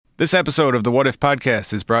This episode of the What If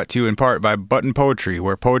Podcast is brought to you in part by Button Poetry,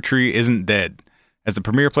 where poetry isn't dead. As the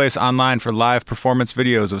premier place online for live performance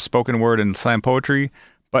videos of spoken word and slam poetry,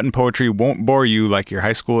 Button Poetry won't bore you like your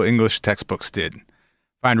high school English textbooks did.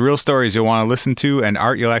 Find real stories you'll want to listen to and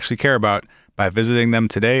art you'll actually care about by visiting them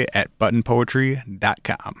today at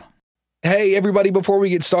buttonpoetry.com. Hey, everybody, before we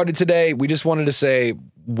get started today, we just wanted to say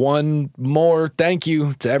one more thank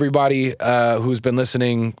you to everybody who's been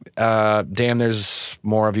listening. Damn, there's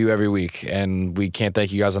more of you every week, and we can't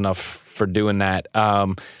thank you guys enough for doing that.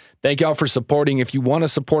 Thank y'all for supporting. If you want to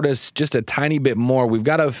support us just a tiny bit more, we've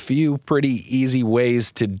got a few pretty easy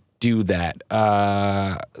ways to do that.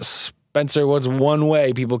 Spencer, what's one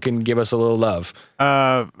way people can give us a little love?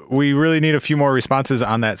 We really need a few more responses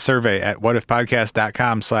on that survey at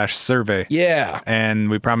whatifpodcast.com/survey. Yeah. And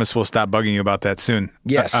we promise we'll stop bugging you about that soon.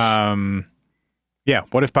 Yes.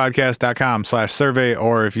 Whatifpodcast.com/survey,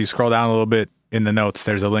 or if you scroll down a little bit in the notes,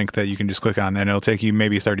 there's a link that you can just click on and it'll take you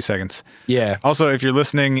maybe 30 seconds. Yeah. Also, if you're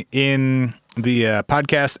listening in the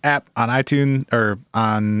podcast app on iTunes or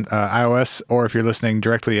on iOS, or if you're listening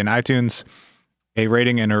directly in iTunes, a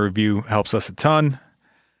rating and a review helps us a ton.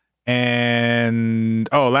 And,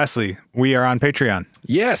 lastly, we are on Patreon.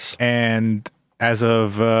 Yes. And as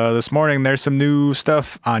of this morning, there's some new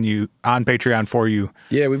stuff on Patreon for you.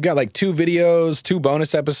 Yeah, we've got like 2 videos, 2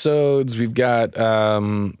 bonus episodes. We've got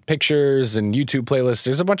pictures and YouTube playlists.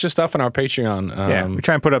 There's a bunch of stuff on our Patreon. Yeah, we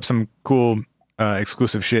try and put up some cool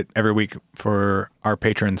exclusive shit every week for our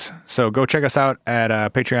patrons. So go check us out at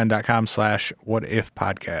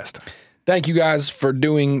patreon.com/whatifpodcast. Thank you guys for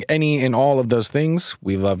doing any and all of those things.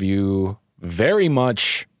 We love you very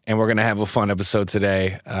much, and we're going to have a fun episode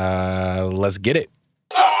today. Let's get it.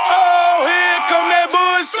 Oh, here come that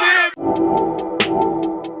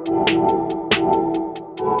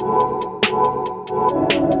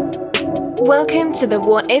bullshit. Welcome to the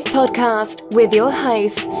What If Podcast with your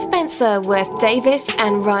hosts, Spencer Worth Davis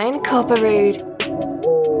and Ryan Copperrood.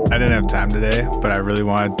 I didn't have time today, but I really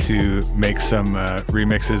wanted to make some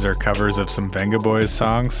remixes or covers of some Vanga Boys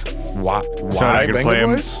songs. Why? So I could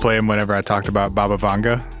Vanga play them whenever I talked about Baba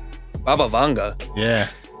Vanga. Baba Vanga? Yeah.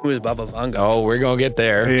 Who is Baba Vanga? Oh, we're going to get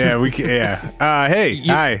there. Yeah, hey,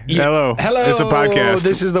 hi, hello. Hello. It's a podcast.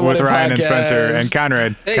 This is the with What If Ryan Podcast. and Spencer and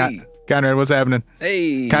Conrad. Hey. Conrad, what's happening?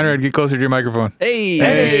 Hey. Conrad, get closer to your microphone. Hey.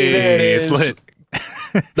 Hey, there it it's is. lit.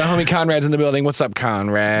 The homie Conrad's in the building. What's up,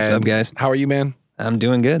 Conrad? What's up, guys? How are you, man? I'm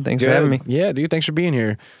doing good. Thanks for having me. Yeah, dude. Thanks for being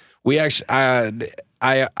here. We actually,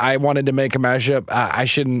 I wanted to make a mashup. I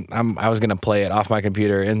shouldn't. I was gonna play it off my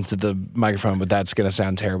computer into the microphone, but that's gonna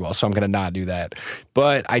sound terrible. So I'm gonna not do that.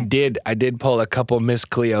 But I did pull a couple Miss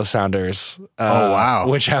Cleo sounders. Oh wow!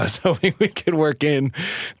 Which I was hoping we could work in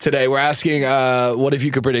today. We're asking, what if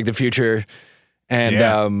you could predict the future?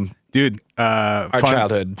 And dude, our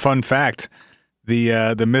childhood. Fun fact: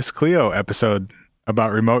 the Miss Cleo episode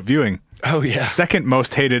about remote viewing. Oh yeah, second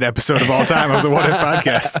most hated episode of all time of the What If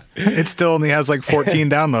Podcast. It still only has like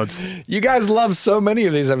 14 downloads. You guys love so many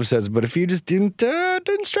of these episodes, but if you just didn't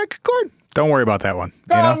strike a chord, don't worry about that one.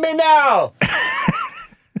 call me now.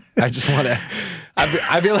 I just want to.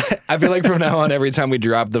 I feel like from now on, every time we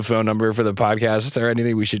drop the phone number for the podcast or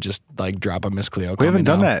anything, we should just like drop a Miss Cleo. We haven't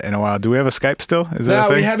done that in a while. Do we have a Skype still? Is that a No,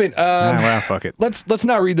 thing? we haven't. Well, fuck it. Let's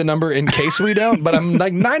not read the number in case we don't. But I'm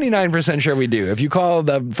like 99% sure we do. If you call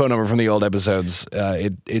the phone number from the old episodes,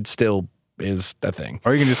 it still is a thing.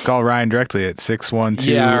 Or you can just call Ryan directly at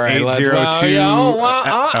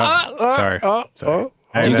 612-802. Sorry.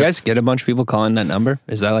 Do you guys get a bunch of people calling that number?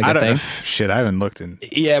 Is that like a thing? Shit, I haven't looked in.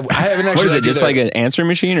 Yeah, I haven't actually. What is it? Just like an answer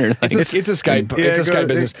machine, or like it's a Skype. Yeah, it's a Skype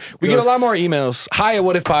business. We get a lot more emails. Hi at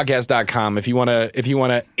whatifpodcast.com. If you wanna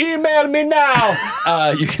email me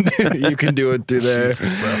now, you can do it through there.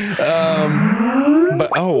 Jesus, bro.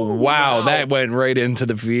 But oh wow, that went right into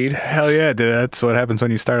the feed. Hell yeah, dude. That's what happens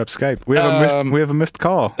when you start up Skype. We have a missed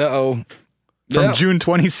call. Uh-oh. From June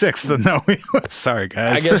 26th. No, sorry,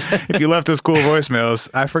 guys. I guess if you left us cool voicemails,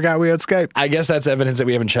 I forgot we had Skype. I guess that's evidence that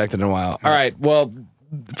we haven't checked in a while. All right, well,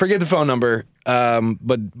 forget the phone number,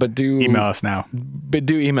 but do email us now. But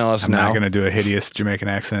do email us now. I'm not going to do a hideous Jamaican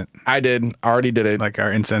accent. Already did it. Like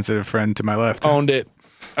our insensitive friend to my left. Owned it.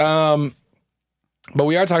 But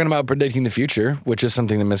we are talking about predicting the future, which is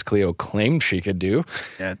something that Miss Cleo claimed she could do.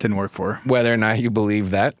 Yeah, it didn't work for her. Whether or not you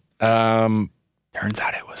believe that. Turns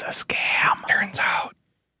out it was a scam. Turns out.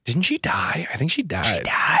 Didn't she die? I think she died. She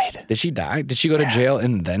died. Did she die? Did she go to jail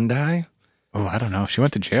and then die? Oh, I don't know. She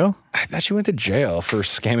went to jail? I thought she went to jail for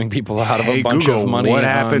scamming people out of a bunch Google, of money. What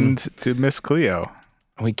happened to Miss Cleo?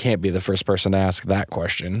 We can't be the first person to ask that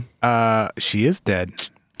question. She is dead.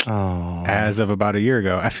 as of about a year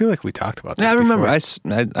ago. I feel like we talked about this Yeah, I remember.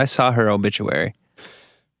 before. I saw her obituary.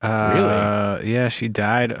 Really? Yeah, she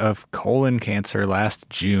died of colon cancer last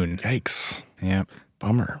June. Yikes. Yeah.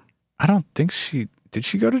 Bummer. I don't think did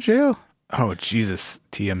she go to jail? Oh, Jesus,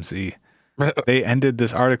 TMZ. They ended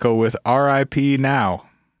this article with RIP now.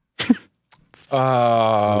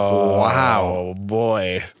 Oh, wow.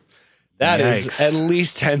 Boy. That is Yikes. at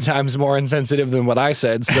least 10 times more insensitive than what I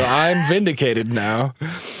said, so I'm vindicated now.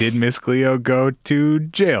 Did Miss Cleo go to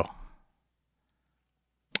jail?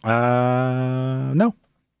 No.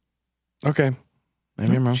 Okay.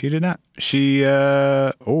 Maybe I'm wrong. She did not. She,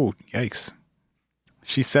 oh, yikes.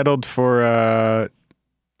 She settled for,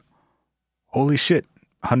 holy shit,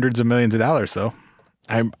 hundreds of millions of dollars, though.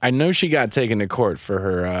 I know she got taken to court for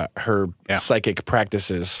her Yeah. psychic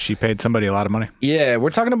practices. She paid somebody a lot of money. Yeah, we're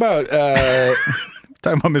talking about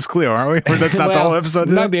Talking about Miss Cleo, aren't we? That's not the well, whole episode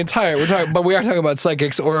today? Not the entire. But we are talking about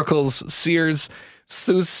psychics, oracles, seers,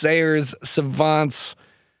 soothsayers, savants.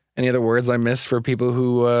 Any other words I missed for people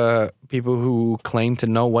who claim to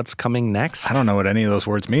know what's coming next? I don't know what any of those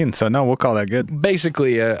words mean, so no, we'll call that good.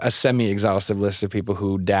 Basically, a semi-exhaustive list of people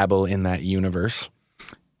who dabble in that universe.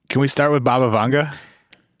 Can we start with Baba Vanga?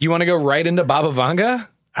 Do you want to go right into Baba Vanga?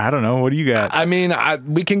 I don't know. What do you got? I mean,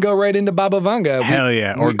 we can go right into Baba Vanga. Hell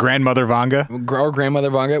yeah. Or Grandmother Vanga. Our grandmother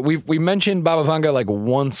Vanga. We mentioned Baba Vanga like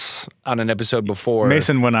once on an episode before.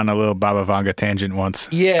 Mason went on a little Baba Vanga tangent once.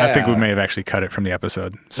 Yeah. I think we may have actually cut it from the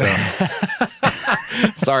episode. So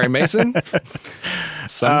Sorry, Mason.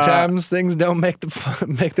 Sometimes things don't make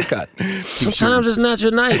the cut. Sometimes it's not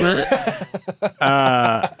your night, man.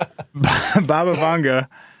 Baba Vanga.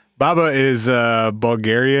 Baba is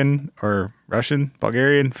Bulgarian or Russian,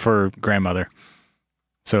 Bulgarian for grandmother.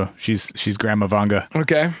 So she's Grandma Vanga.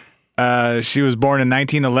 Okay. She was born in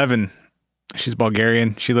 1911. She's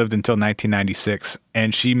Bulgarian. She lived until 1996,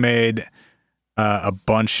 and she made a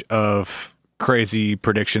bunch of crazy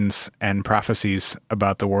predictions and prophecies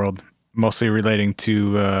about the world, mostly relating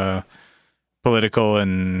to political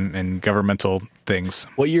and governmental things.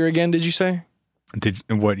 What year again did you say?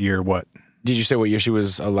 What year? What? Did you say what year she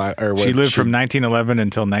was alive? Or what She lived from 1911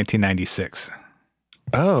 until 1996.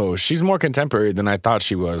 Oh, she's more contemporary than I thought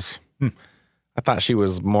she was. I thought she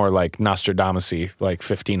was more like Nostradamus-y, like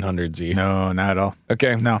 1500s-y. No, not at all.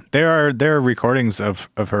 Okay. No, there are recordings of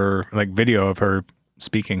her, like video of her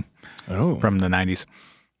speaking from the 90s.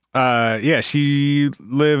 Yeah, she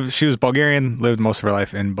was Bulgarian, lived most of her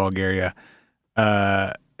life in Bulgaria.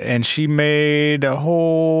 And she made a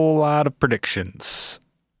whole lot of predictions.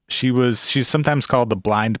 She's sometimes called the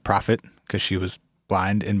blind prophet because she was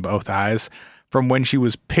blind in both eyes from when she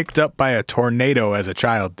was picked up by a tornado as a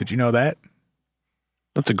child. Did you know that?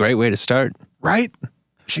 That's a great way to start. Right?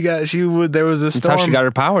 There was a That's storm. how she got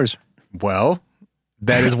her powers. Well,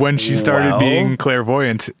 that is when she started being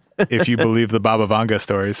clairvoyant, if you believe the Baba Vanga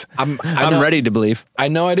stories. I'm ready to believe. I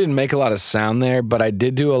know I didn't make a lot of sound there, but I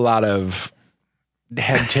did do a lot of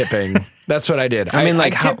head tipping. That's what I did. I mean,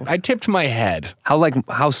 like, I tipped my head.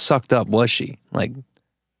 How sucked up was she? Like,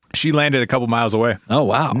 She landed a couple miles away. oh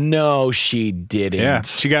wow. No, she didn't. Yeah.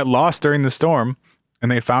 She got lost during the storm, and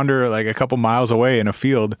they found her like a couple miles away in a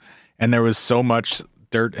field, and there was so much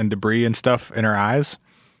dirt and debris and stuff in her eyes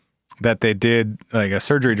that they did like a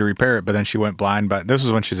surgery to repair it, but then she went blind this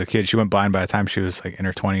was when she was a kid. She went blind by the time she was like in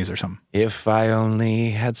her 20s or something. If I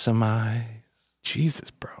only had some eyes. Jesus,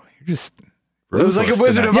 bro. You're just It was like a ruthless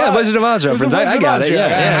Wizard of tonight. Oz. Yeah, Wizard of Oz It was a reference. I Wizard of got Oz it. joke.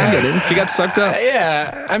 Yeah, I get it. She got sucked up.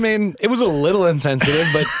 Yeah, I mean, it was a little insensitive,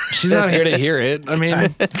 but she's not here to hear it. I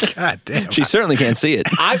mean, God damn. She certainly can't see it.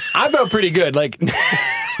 I felt pretty good. Like,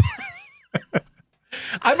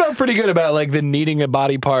 I felt pretty good about like the needing a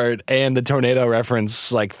body part and the tornado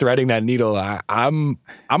reference, like threading that needle. I'm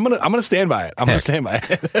gonna stand by it. I'm gonna stand by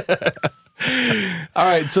it. All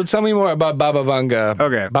right, so tell me more about Baba Vanga.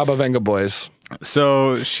 Okay. Baba Vanga boys.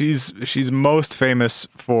 So she's most famous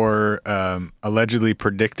for allegedly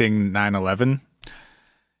predicting 9/11.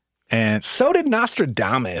 And So did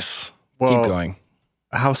Nostradamus. Well- Keep going.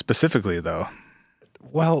 how specifically though?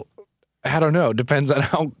 Well, I don't know. Depends on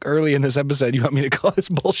how early in this episode you want me to call this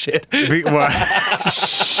bullshit. It's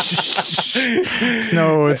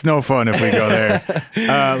no fun if we go there.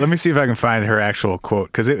 Let me see if I can find her actual quote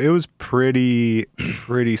because it was pretty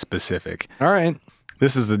specific. All right.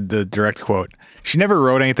 This is the direct quote. She never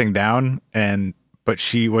wrote anything down, but what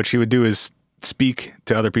she would do is speak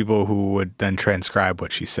to other people who would then transcribe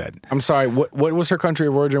what she said. I'm sorry. What was her country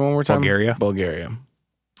of origin one more time? Bulgaria. Bulgaria.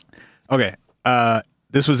 Okay.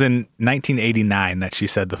 This was in 1989 that she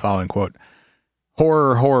said the following quote.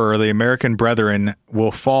 Horror, horror, the American brethren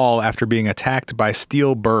will fall after being attacked by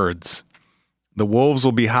steel birds. The wolves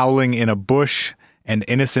will be howling in a bush, and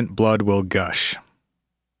innocent blood will gush.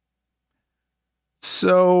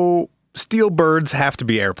 So, steel birds have to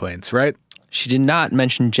be airplanes, right? She did not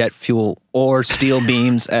mention jet fuel or steel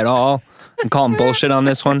beams at all. I'm calling bullshit on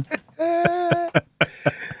this one.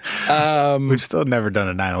 We've still never done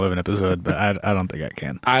a 9/11 episode, but I don't think I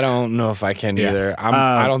can. I don't know if I can either.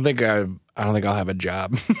 I don't think I'll have a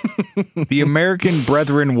job. The American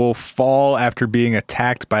brethren will fall after being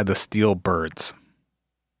attacked by the steel birds.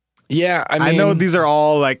 Yeah, I mean, I know these are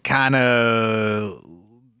all like kind of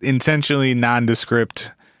intentionally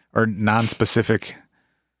nondescript or non-specific,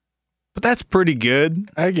 but that's pretty good.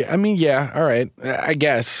 I mean, yeah, all right. I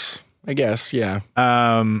guess, yeah.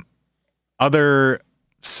 Other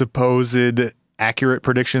supposed accurate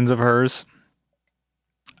predictions of hers.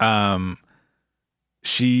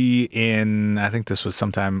 She I think this was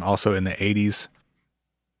sometime also in the 80s,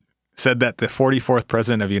 said that the 44th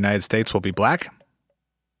president of the United States will be black.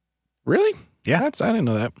 Really? Yeah. I didn't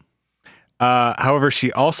know that. However,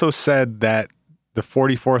 she also said that the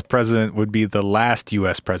 44th president would be the last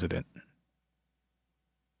U.S. president.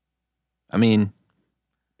 I mean,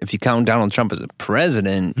 if you count Donald Trump as a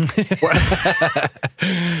president.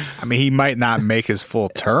 I mean, he might not make his full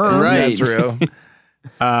term. Right. That's real.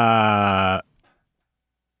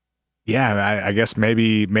 Yeah, I guess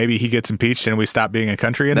maybe he gets impeached and we stop being a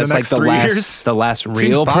country in That's the next like 3 years. The last Seems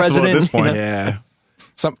real possible president at this point. Yeah.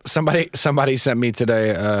 Somebody sent me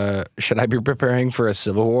today, should I be preparing for a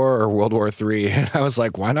civil war or World War III? And I was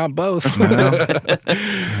like, why not both?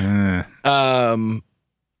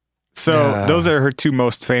 So those are her two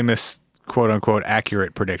most famous, quote unquote,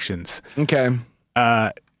 accurate predictions. Okay.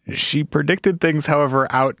 She predicted things, however,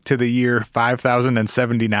 out to the year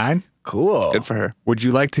 5079. Cool. Good for her. Would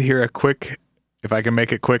you like to hear if I can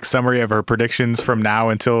make a quick summary of her predictions from now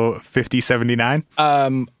until 5079?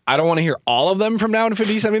 I don't want to hear all of them from now to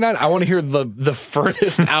 5079. I want to hear the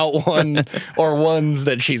furthest out one or ones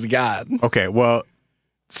that she's got. Okay, well,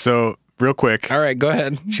 so real quick. All right, go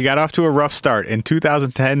ahead. She got off to a rough start. In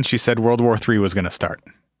 2010, she said World War III was going to start.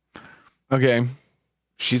 Okay.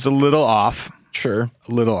 She's a little off. Sure.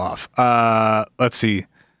 A little off. Let's see.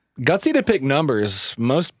 Gutsy to pick numbers.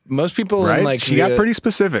 Most people Right? in like She got pretty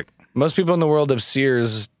specific. most people in the world of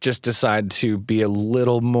Sears just decide to be a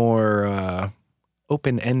little more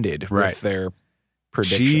open-ended Right. with their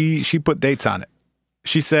predictions. She put dates on it.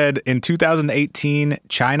 She said in 2018,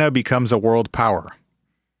 China becomes a world power.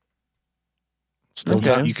 Still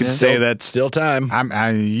Okay. time. You could Yeah. say that. Still time.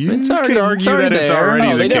 You It's could already- argue it's that it's there. already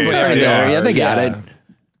Oh, the they case. definitely Yeah. are. Yeah, they got it.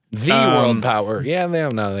 The world power. Yeah, they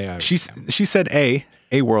are. She said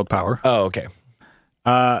a world power. Oh, okay.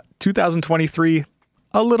 2023,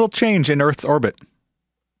 a little change in Earth's orbit.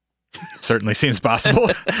 Certainly seems possible.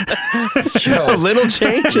 A little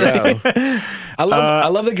change. Yo. I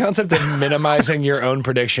love the concept of minimizing your own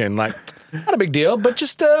prediction. Like, not a big deal, but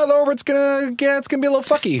just the orbit's gonna be a little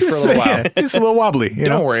fucky for a little while. Yeah, just a little wobbly. You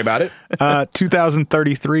Don't know? worry about it.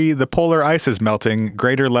 2033, the polar ice is melting.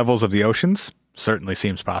 Greater levels of the oceans. Certainly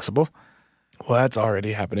seems possible. Well, that's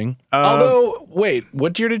already happening. Although, wait,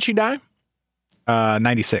 what year did she die?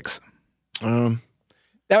 96.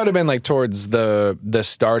 That would have been like towards the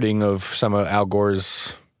starting of some of Al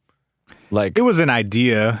Gore's, like. It was an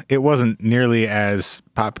idea. It wasn't nearly as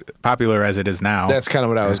popular as it is now. That's kind of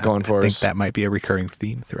what I was going for. I think that might be a recurring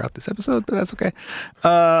theme throughout this episode, but that's okay.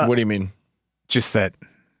 What do you mean? Just that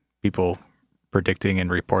people predicting and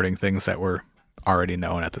reporting things that were already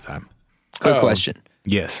known at the time. Quick question.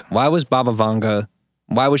 Yes. Why was Baba Vanga,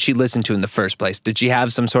 why was she listened to in the first place? Did she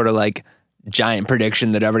have some sort of like giant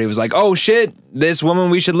prediction that everybody was like, oh shit, this woman,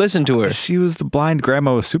 we should listen to her? She was the blind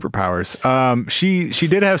grandma with superpowers. She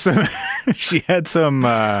did have some, she had some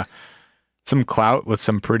clout with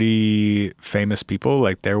some pretty famous people.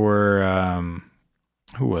 Like there were,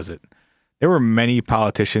 who was it? There were many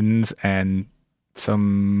politicians and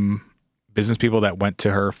some business people that went to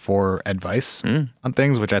her for advice on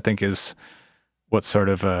things, which I think is what sort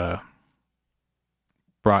of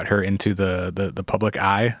brought her into the public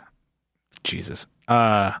eye. Jesus.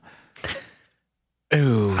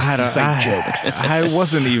 Ooh, psych jokes. I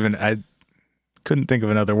wasn't even, I couldn't think of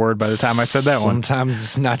another word by the time I said that one. Sometimes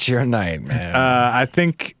it's not your night, man. I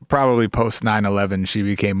think probably post 9/11, she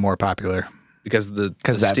became more popular Because the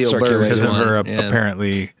that steel circulated birds because of her one, yeah.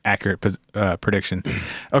 apparently accurate prediction.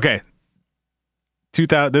 Okay.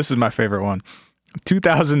 This is my favorite one.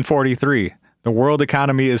 2043, the world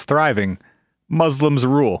economy is thriving. Muslims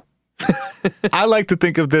rule. I like to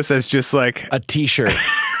think of this as just like A T-shirt.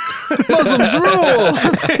 Muslims rule.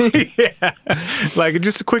 yeah, like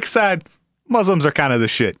just a quick side. Muslims are kind of the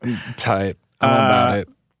shit. Tight. I'm about it.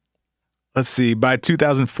 Let's see. By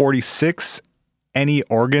 2046, any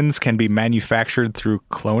organs can be manufactured through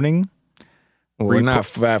cloning. We're not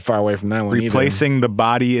that far away from that one Replacing the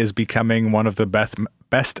body is becoming one of the best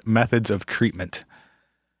methods of treatment.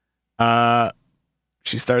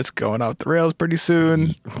 She starts going off the rails pretty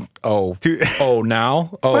soon. Now? Oh,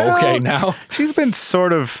 Well, okay, now. She's been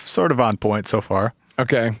sort of on point so far.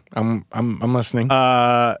 Okay, I'm listening.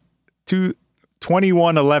 To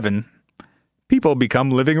 2111, people become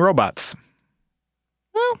living robots.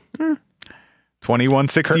 Well,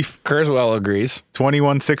 2160. Kurzweil agrees.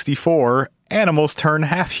 2164, animals turn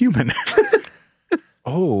half human.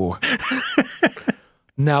 Oh.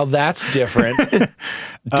 Now that's different.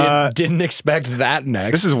 Didn't expect that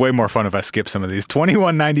next. This is way more fun if I skip some of these.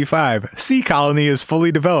 2195, sea colony is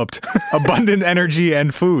fully developed. Abundant energy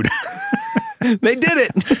and food. They did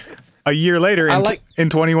it. A year later, in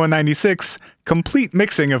 2196, complete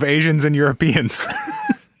mixing of Asians and Europeans.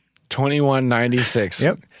 2196.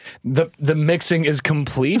 Yep. The mixing is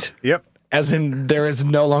complete. Yep. As in there is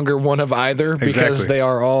no longer one of either because Exactly. they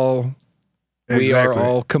are all we are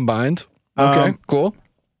all combined. Okay, cool.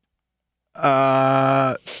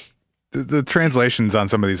 The translations on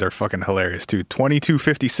some of these are fucking hilarious too.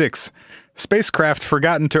 2256, spacecraft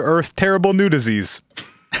forgotten to Earth, terrible new disease.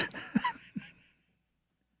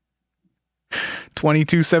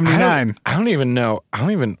 2279. I don't even know. All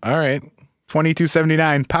right.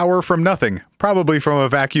 2279, power from nothing, probably from a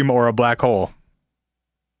vacuum or a black hole.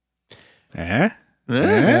 Yeah, we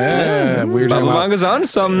were talking Baba about, Vanga's on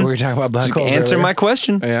something. we were talking about black holes. Answer earlier. my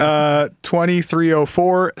question. Yeah.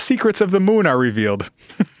 2304, secrets of the moon are revealed.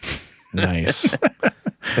 Nice.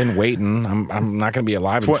 Been waiting. I'm not going to be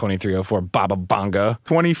alive in 2304. Baba Vanga.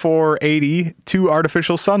 2480, two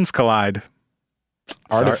artificial suns collide.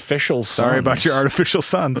 Artificial suns. Sorry about your artificial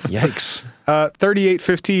suns. Yikes.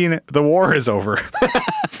 3815, the war is over.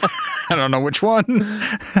 I don't know which one.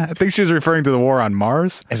 I think she was referring to the war on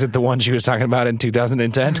Mars. Is it the one she was talking about in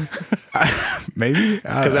 2010? Maybe.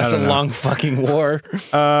 Because that's a long fucking war.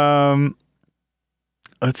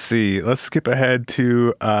 Let's see. Let's skip ahead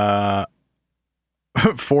to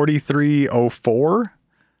 4304.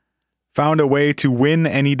 Found a way to win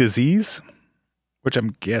any disease, which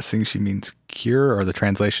I'm guessing she means cure, or the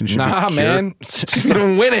translation should be cure. Man. She's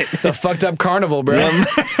gonna win it. It's a fucked up carnival, bro.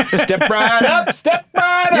 Step right up. Step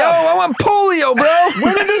right Yo, up. I want polio, bro.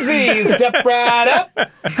 Win a disease. Step right up.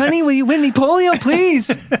 Honey, will you win me polio,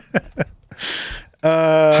 please?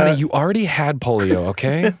 Honey, you already had polio,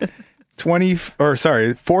 okay?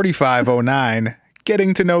 4509,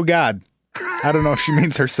 getting to know God. I don't know if she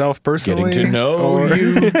means herself personally. Getting to know or-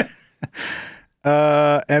 you.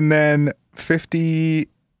 And then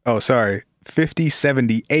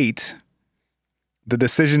 5078, the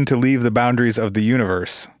decision to leave the boundaries of the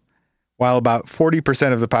universe, while about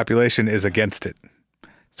 40% of the population is against it.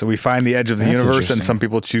 So we find the edge of the That's universe, and interesting. some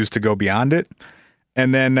people choose to go beyond it.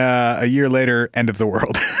 And then a year later, end of the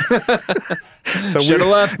world. So Should have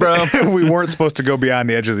left, bro. we weren't supposed to go beyond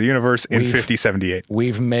the edge of the universe in We've- 5078.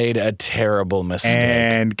 We've made a terrible mistake.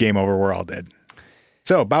 And game over, we're all dead.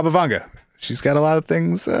 So Baba Vanga, she's got a lot of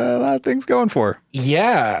things going for her.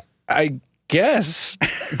 Yeah, I guess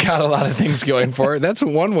got a lot of things going for her. That's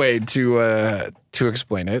one way to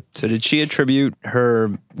explain it. So did she attribute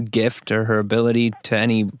her gift or her ability to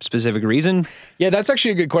any specific reason? Yeah, that's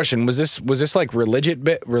actually a good question. Was this like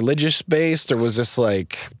religious based, or was this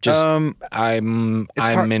like just I'm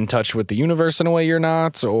hard- in touch with the universe in a way you're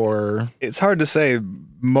not, or It's hard to say.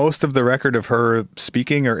 Most of the record of her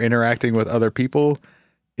speaking or interacting with other people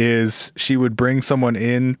is she would bring someone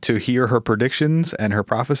in to hear her predictions and her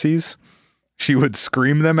prophecies. She would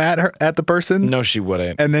scream them at the person. no, she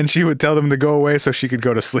wouldn't. And then she would tell them to go away so she could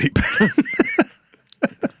go to sleep.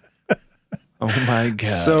 Oh my god!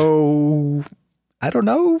 So I don't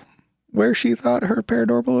know where she thought her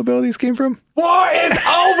paranormal abilities came from. war is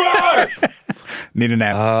over. Need a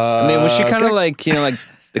nap. I mean, was she kind of like, like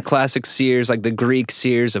the classic seers, like the Greek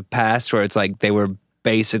seers of past, where it's like they were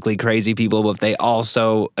basically crazy people, but they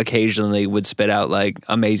also occasionally would spit out like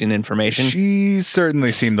amazing information? She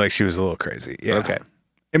certainly seemed like she was a little crazy. Yeah. Okay.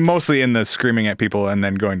 And mostly in the screaming at people and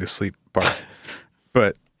then going to sleep part.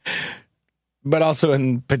 But But also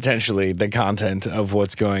in potentially the content of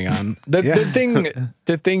what's going on.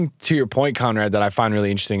 The thing to your point, Conrad, that I find really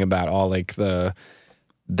interesting about all like the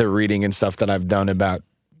reading and stuff that I've done about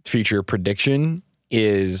future prediction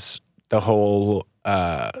is the whole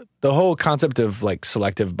concept of like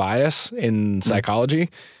selective bias in psychology,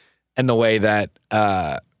 and the way that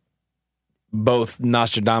both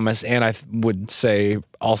Nostradamus and I would say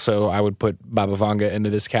also I would put Baba Vanga into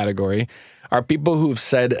this category are people who've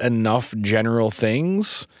said enough general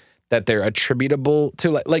things that they're attributable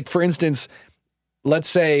to. Like for instance, let's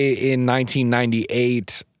say in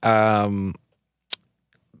 1998,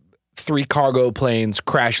 3 cargo planes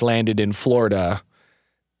crash landed in Florida.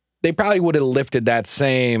 They probably would have lifted that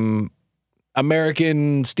same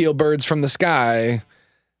American steel birds from the sky.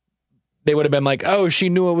 They would have been like, oh, she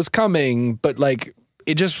knew it was coming. But like,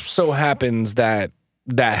 it just so happens that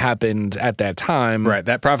happened at that time. Right.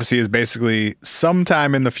 That prophecy is basically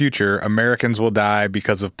sometime in the future, Americans will die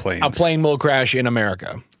because of planes. A plane will crash in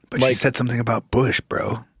America. But she said something about Bush,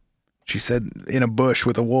 bro. She said in a bush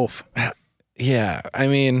with a wolf. Yeah. I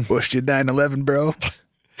mean, Bush did 9/11, bro.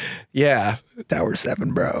 Yeah. Tower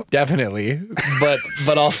 7, bro. Definitely.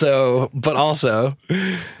 But also,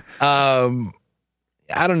 I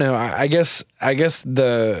don't know. I guess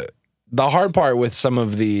the hard part with some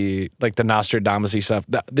of the like the Nostradamus-y stuff.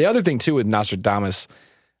 The other thing too with Nostradamus,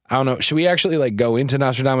 I don't know. Should we actually like go into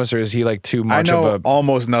Nostradamus, or is he like too much of a? I know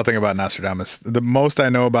almost nothing about Nostradamus. The most I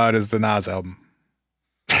know about is the Nas album,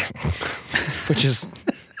 which is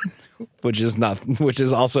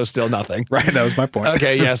also still nothing. Right. That was my point.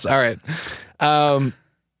 Okay. Yes. All right.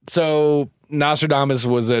 So Nostradamus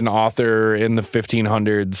was an author in the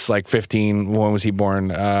 1500s, like 15. When was he born?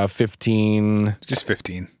 15. Just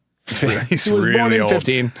 15. He was really born in old.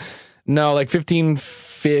 15. No, like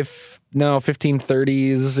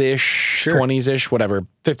 1530s ish, Sure. 20s ish, whatever,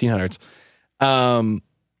 1500s.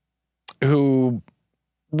 Who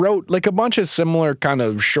wrote like a bunch of similar kind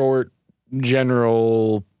of short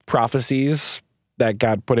general prophecies that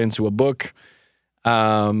got put into a book.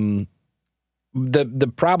 The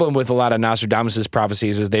problem with a lot of Nostradamus's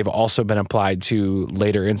prophecies is they've also been applied to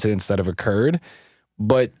later incidents that have occurred,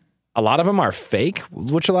 but a lot of them are fake,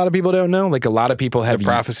 which a lot of people don't know. Like a lot of people have The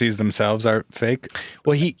prophecies themselves are fake.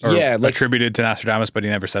 Well, like attributed to Nostradamus, but he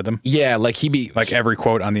never said them. yeah, like Like every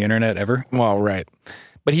quote on the internet ever. well, right,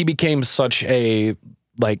 but he became such a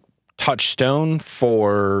like touchstone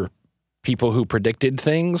for people who predicted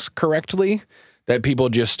things correctly that people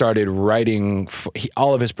just started writing.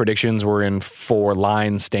 All of his predictions were in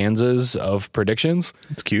 4-line stanzas of predictions.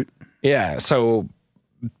 It's cute. Yeah, so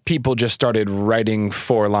people just started writing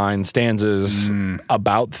 4-line stanzas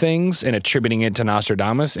about things and attributing it to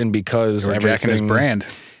Nostradamus, and because They were jacking his brand.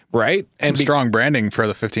 right, Some strong branding for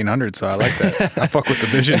the 1500s, so I like that. I fuck with the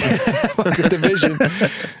vision.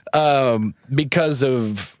 because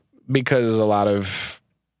a lot of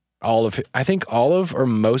I think all of or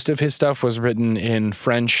most of his stuff was written in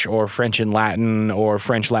French or French and Latin or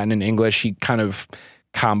French, Latin, and English. He kind of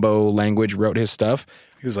combo language wrote his stuff.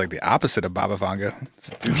 He was like the opposite of Baba Vanga.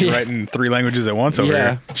 Dude's writing 3 languages at once over Yeah.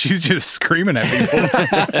 here. She's just screaming at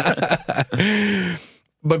people.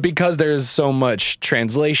 But because there's so much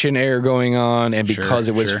translation error going on, and because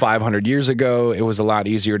it was 500 years ago, it was a lot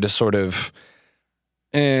easier to sort of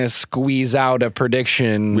squeeze out a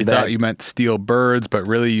prediction. We thought you meant steel birds, but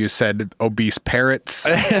really you said obese parrots.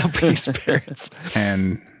 obese parrots.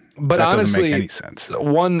 And But that honestly, doesn't make any sense.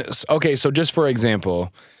 Okay, so just for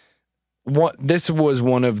example, this was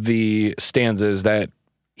one of the stanzas that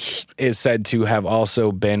is said to have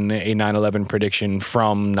also been a 9/11 prediction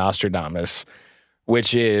from Nostradamus,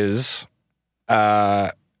 which is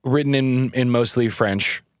written in mostly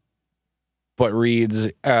French, but reads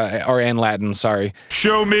or in Latin. Sorry,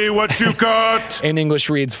 Show me what you got. in English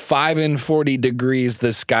reads 5 and 40 degrees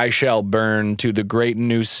the sky shall burn, to the great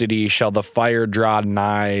new city shall the fire draw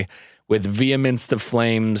nigh, with vehemence the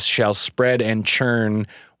flames shall spread and churn,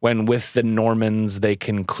 when with the Normans they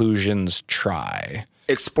conclusions try.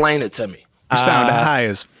 Explain it to me. You sound high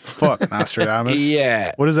as fuck, Nostradamus.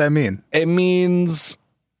 Yeah. What does that mean? It means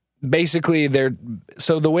basically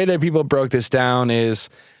so the way that people broke this down is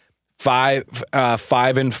 5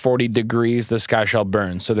 and 40 degrees the sky shall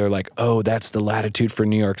burn. So they're like, oh, that's the latitude for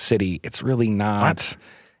New York City. It's really not.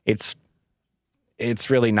 What? It's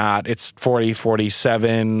really not. It's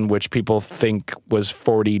 40.47, which people think was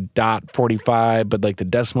 40.45, but like the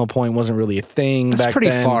decimal point wasn't really a thing That's back pretty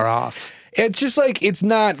then. far off. It's just like, it's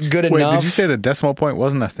not good Wait, enough. did you say the decimal point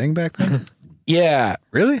wasn't a thing back then? Yeah.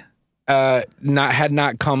 Really? Had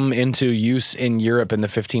not come into use in Europe in the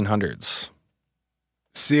 1500s.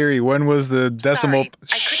 Siri, when was the decimal? Sorry, I couldn't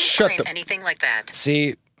Shut find anything like that.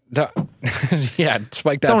 See, yeah,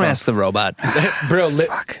 spike that. Don't phone. ask the robot. Bro.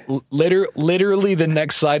 Literally, the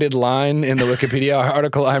next cited line in the Wikipedia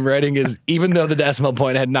article I'm writing is, even though the decimal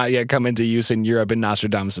point had not yet come into use in Europe in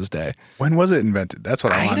Nostradamus' day. When was it invented? That's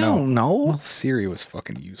what I want to know. know. Well, Siri was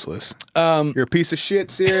fucking useless. You're a piece of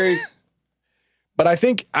shit, Siri. But I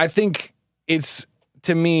think it's,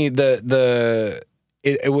 to me, the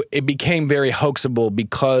it became very hoaxable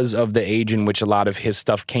because of the age in which a lot of his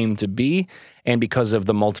stuff came to be, and because of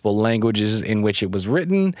the multiple languages in which it was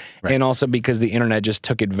written, and also because the internet just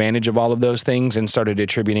took advantage of all of those things and started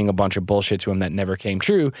attributing a bunch of bullshit to him that never came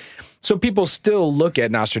true. So people still look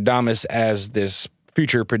at Nostradamus as this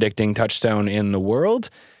future predicting touchstone in the world,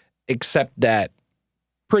 except that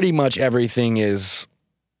pretty much everything is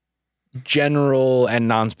general and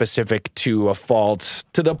non-specific to a fault,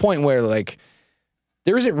 to the point where like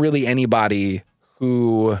there isn't really anybody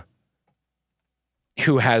who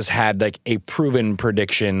has had like a proven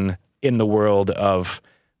prediction in the world of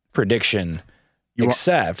prediction,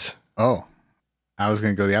 except I was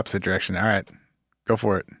going to go the opposite direction. All right, go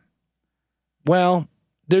for it. Well,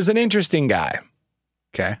 there's an interesting guy.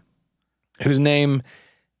 Okay. Whose name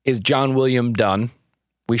is John William Dunn.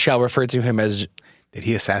 We shall refer to him as... Did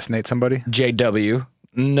he assassinate somebody? JW.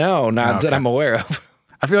 No, not that I'm aware of.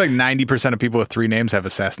 I feel like 90% of people with 3 names have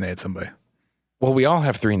assassinated somebody. Well, we all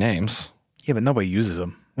have 3 names. Yeah, but nobody uses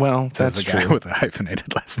them. Well, Says that's the guy true. with a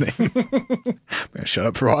hyphenated last name. I'm gonna shut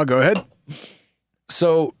up for a while. Go ahead.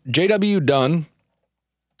 So, J.W. Dunn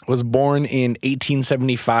was born in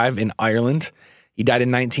 1875 in Ireland. He died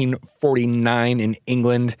in 1949 in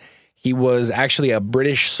England. He was actually a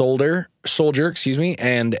British soldier,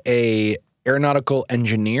 and a aeronautical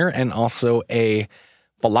engineer, and also a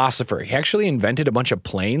philosopher. He actually invented a bunch of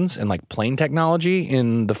planes and like plane technology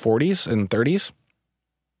in the 40s and 30s.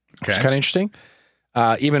 Which is kind of interesting.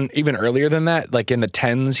 Even earlier than that, like in the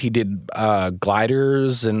 10s, he did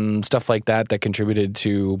gliders and stuff like that contributed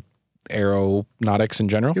to aeronautics in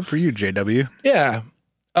general. Good for you, JW. Yeah.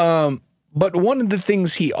 But one of the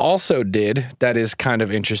things he also did that is kind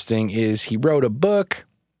of interesting is he wrote a book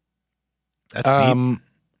That's neat.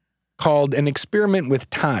 called An Experiment with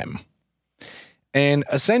Time. And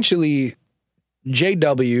essentially,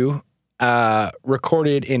 JW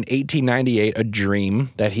recorded in 1898 a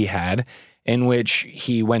dream that he had in which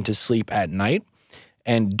he went to sleep at night.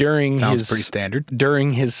 And during Sounds pretty standard.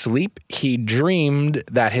 During his sleep, he dreamed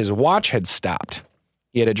that his watch had stopped.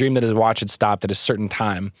 He had a dream that his watch had stopped at a certain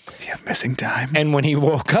time. Does he have missing time? And when he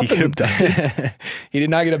woke up, He get abducted? he did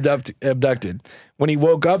not get abducted. When he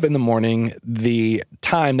woke up in the morning, the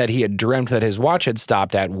time that he had dreamt that his watch had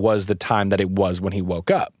stopped at was the time that it was when he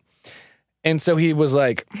woke up. And so he was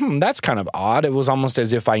like, that's kind of odd. It was almost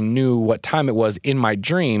as if I knew what time it was in my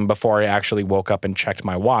dream before I actually woke up and checked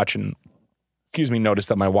my watch and, noticed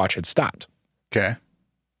that my watch had stopped. Okay.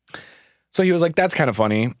 So he was like, that's kind of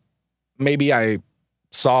funny. Maybe I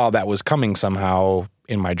saw that was coming somehow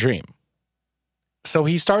in my dream. So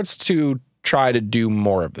he starts to try to do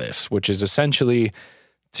more of this, which is essentially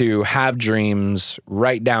to have dreams,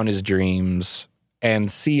 write down his dreams, and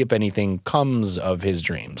see if anything comes of his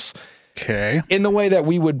dreams. Okay. In the way that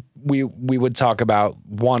we would talk about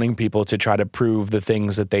wanting people to try to prove the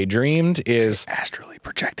things that they dreamed is astrally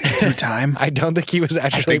projecting through time. I don't think he was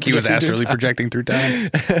actually projecting through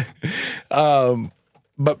time.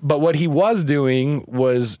 But what he was doing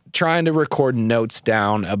was trying to record notes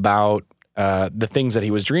down about the things that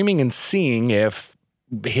he was dreaming and seeing if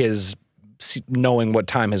his knowing what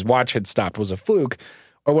time his watch had stopped was a fluke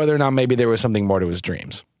or whether or not maybe there was something more to his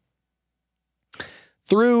dreams.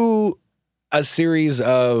 Through a series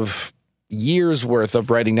of years worth of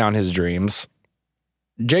writing down his dreams,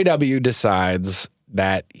 JW decides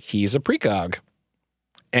that he's a precog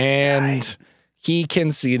and he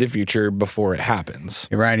can see the future before it happens.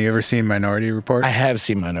 Hey, Ryan, you ever seen Minority Report? I have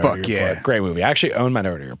seen Minority Report. Yeah. Great movie. I actually own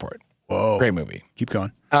Minority Report. Whoa. Great movie. Keep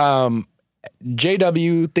going.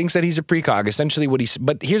 JW thinks that he's a precog. Essentially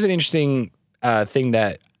but here's an interesting thing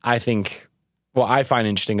that I find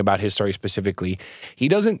interesting about his story specifically. He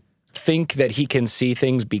doesn't think that he can see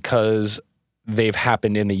things because they've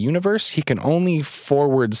happened in the universe. He can only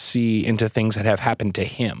forward see into things that have happened to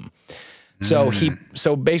him. So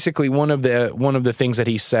basically one of the things that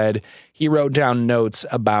he said, he wrote down notes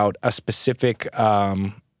about a specific,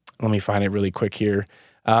 let me find it really quick here.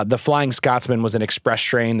 The Flying Scotsman was an express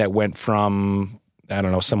train that went from, I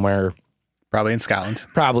don't know, somewhere. Probably in Scotland.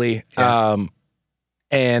 Probably. Yeah.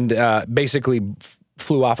 And basically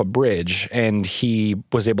flew off a bridge, and he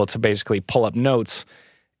was able to basically pull up notes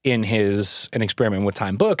in An Experiment with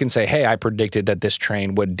Time book and say, hey, I predicted that this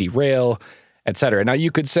train would derail, et cetera. Now, you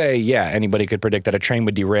could say, yeah, anybody could predict that a train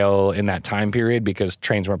would derail in that time period because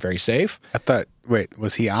trains weren't very safe.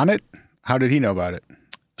 Was he on it? How did he know about it?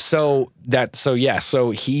 So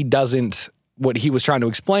he doesn't, what he was trying to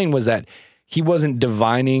explain was that he wasn't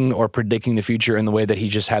divining or predicting the future in the way that he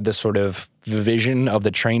just had this sort of vision of the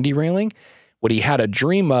train derailing. What he had a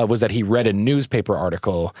dream of was that he read a newspaper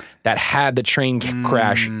article that had the train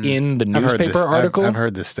crash in the newspaper article. I've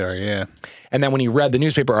heard this story, yeah. And then when he read the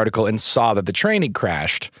newspaper article and saw that the train had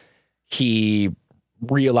crashed, he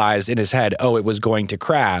realized in his head, oh, it was going to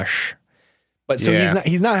crash. But so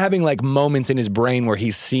he's not having like moments in his brain where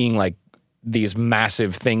he's seeing like these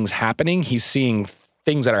massive things happening. He's seeing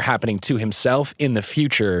things that are happening to himself in the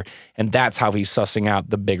future, and that's how he's sussing out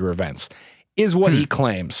the bigger events, is what he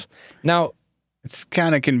claims. Now, it's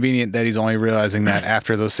kind of convenient that he's only realizing that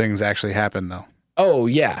after those things actually happen, though. Oh,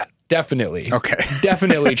 yeah, definitely. Okay.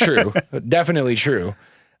 Definitely true. Definitely true.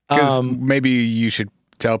 Because maybe you should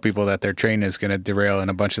tell people that their train is going to derail and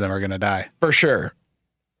a bunch of them are going to die. For sure.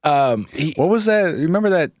 What was that? Remember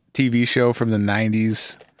that TV show from the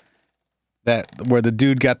 90s where the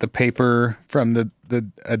dude got the paper from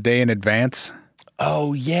a day in advance?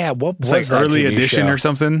 Oh, yeah. What was like that early TV edition show? or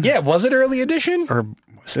something? Yeah, was it early edition? Or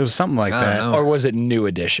it was something like that. Or was it new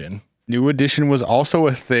edition? New edition was also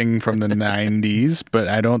a thing from the 90s, but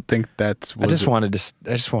I don't think that's. I just wanted to.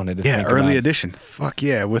 Yeah, think early about edition. Fuck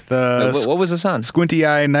yeah, with What was this on? squinty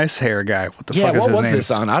eye, nice hair guy. What the fuck is his name? what was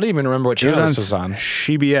this on? I don't even remember what channel this was on.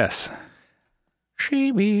 CBS.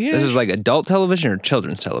 This was like adult television or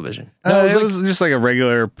children's television? No, it was just like a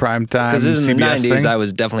regular primetime Because CBS in the 90s, thing. I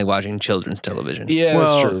was definitely watching children's television. Yeah,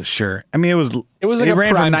 well, that's true. Sure. I mean, it was like a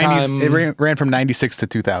ran from prime 90s. time- It ran from 96 to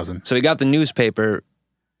 2000. So he got the newspaper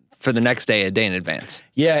for the next day, a day in advance.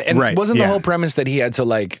 Yeah, and Right, wasn't the yeah. whole premise that he had to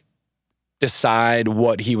like decide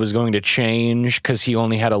what he was going to change because he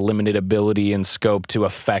only had a limited ability and scope to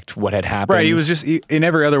affect what had happened? Right. He was just in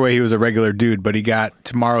every other way. He was a regular dude, but he got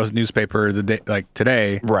tomorrow's newspaper the day, like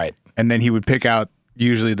today. Right. And then he would pick out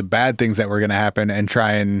usually the bad things that were going to happen and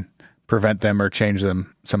try and prevent them or change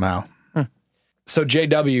them somehow. So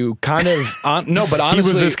JW kind of but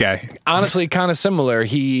honestly, He was this guy. Honestly, kind of similar.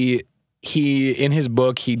 He in his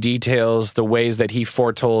book he details the ways that he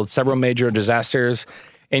foretold several major disasters,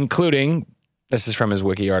 including, this is from his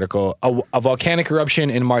wiki article, a volcanic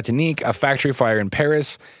eruption in Martinique, a factory fire in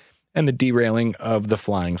Paris, and the derailing of the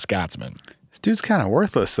Flying Scotsman. This dude's kind of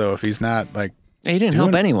worthless though if he's not like. He didn't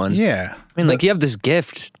help anyone. Yeah. I mean, like, you have this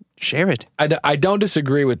gift. Share it. I don't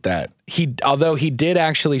disagree with that. Although he did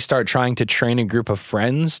actually start trying to train a group of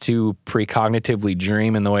friends to precognitively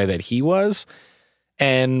dream in the way that he was.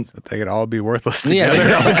 And But they could all be worthless Yeah, together.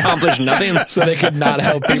 they all accomplish nothing. so they could not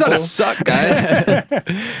help He's people. not to suck, guys.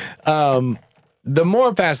 The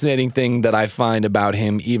more fascinating thing that I find about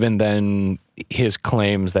him, even than his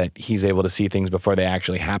claims that he's able to see things before they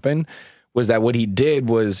actually happen, was that what he did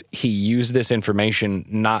was he used this information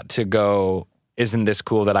not to go, isn't this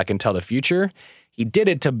cool that I can tell the future? He did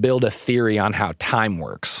it to build a theory on how time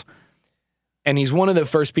works. And he's one of the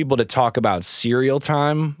first people to talk about serial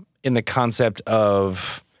time in the concept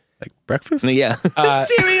of... Like breakfast? Yeah.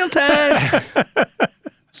 Cereal time.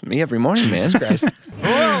 It's me every morning, man. Christ.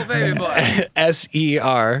 Whoa, baby boy.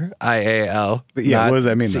 SERIAL. But yeah, what does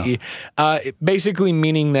that mean, CE. Basically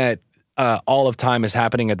meaning that all of time is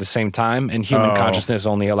happening at the same time, and human consciousness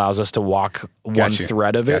only allows us to walk one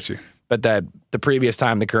thread of it. Got you. But that the previous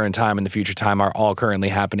time, the current time, and the future time are all currently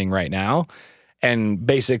happening right now. And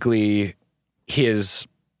basically, his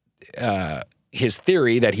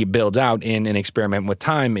theory that he builds out in an experiment with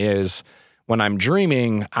time is, when I'm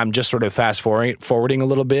dreaming, I'm just sort of fast forwarding a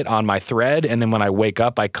little bit on my thread, and then when I wake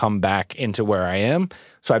up, I come back into where I am.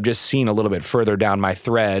 So I've just seen a little bit further down my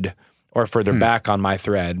thread or further back on my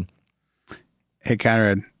thread. Hey,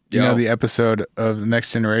 Conrad, you know the episode of The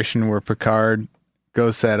Next Generation where Picard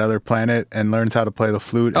goes to that other planet and learns how to play the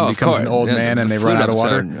flute and becomes an old man and they run out of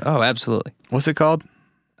water? Oh, absolutely. What's it called?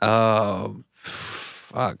 Oh,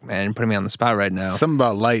 fuck, man. You're putting me on the spot right now. Something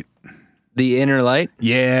about light. The Inner Light?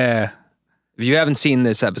 Yeah. If you haven't seen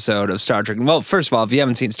this episode of Star Trek, well, first of all, if you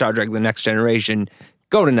haven't seen Star Trek The Next Generation,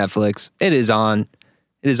 go to Netflix. It is on.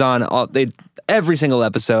 It is on every single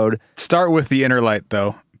episode. Start with The Inner Light,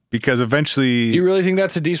 though, because eventually... Do you really think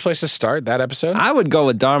that's a decent place to start, that episode? I would go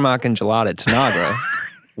with Darmok and Jalad at Tanagra.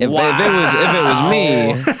 if it was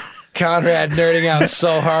me... Conrad nerding out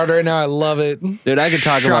so hard right now. I love it. Dude, I could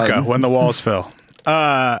talk Shaka, about when the walls fell.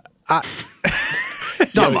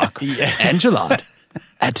 Darmok and Jalad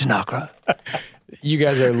at Tanagra. You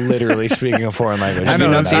guys are literally speaking a foreign language. I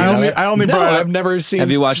know, not seen this? I only No, brought it I've up. never seen.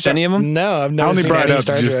 Have you watched any of them? No, I've never I only seen brought any it up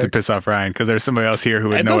Star just to Trek. piss off Ryan because there's somebody else here who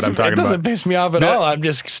would know what I'm talking It doesn't about. piss me off at all. I'm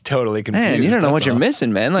just totally confused. Man, you don't know that's what you're all.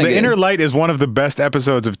 missing, man. Like The Inner Light is one of the best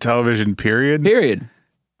episodes of television, period. Period.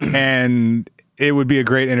 And it would be a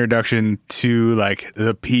great introduction to like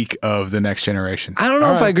the peak of The Next Generation. I don't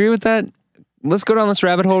know if I agree with that. Let's go down this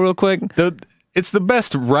rabbit hole real quick. It's the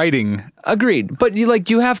best writing. Agreed. But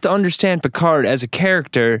you have to understand Picard as a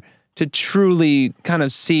character to truly kind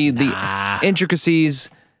of see the intricacies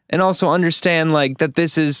and also understand like that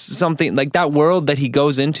this is something like that world that he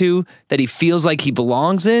goes into that he feels like he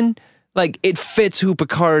belongs in. Like it fits who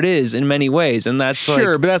Picard is in many ways, and that's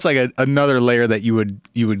sure, but that's like another layer that you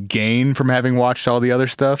would gain from having watched all the other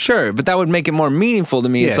stuff. Sure, but that would make it more meaningful to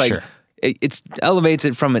me. It's like it elevates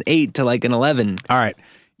it from an 8 to like an 11. All right,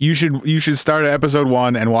 you should start at episode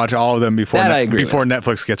 1 and watch all of them before before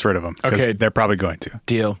Netflix gets rid of them. Okay, they're probably going to.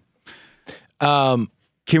 Deal.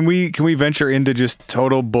 Can we venture into just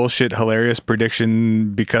total bullshit, hilarious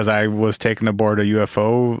prediction because I was taken aboard a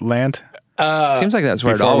UFO land? Seems like that's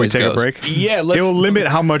where Before it always we take goes. a break. Yeah, it will limit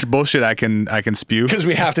how much bullshit I can spew because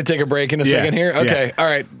we have to take a break in a second here. Okay, all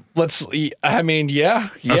right. Let's. I mean, yeah.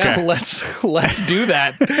 Okay. Let's do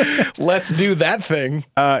that. Let's do that thing.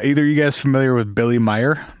 Either you guys familiar with Billy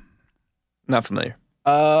Meyer? Not familiar.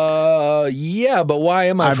 Yeah, but why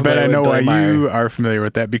am I? I bet I with know Billy why Meyer? you are familiar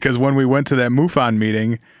with that because when we went to that MUFON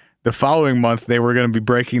meeting, the following month they were going to be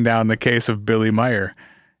breaking down the case of Billy Meyer,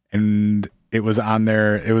 and it was on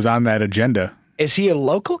there. It was on that agenda. Is he a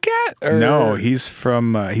local cat? Or? No, he's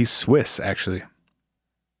from. He's Swiss, actually.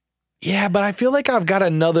 Yeah, but I feel like I've got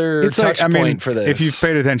another touch point for this. If you've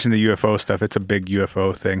paid attention to UFO stuff, it's a big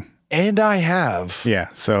UFO thing. And I have. Yeah.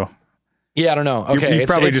 So. Yeah, I don't know. Okay, you've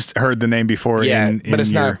probably just heard the name before. Yeah, but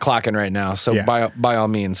it's not clocking right now. So by all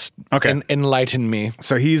means, enlighten me.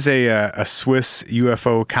 So he's a Swiss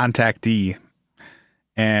UFO contactee,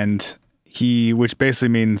 and which basically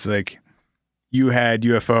means like you had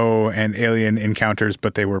UFO and alien encounters,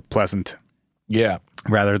 but they were pleasant. Yeah.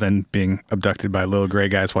 Rather than being abducted by little gray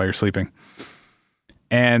guys while you're sleeping.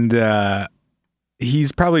 And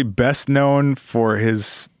he's probably best known for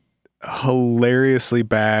his hilariously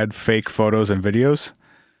bad fake photos and videos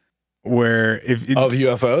where of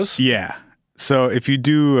UFOs. Yeah. So if you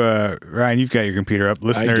do, Ryan, you've got your computer up.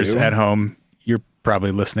 Listeners at home, you're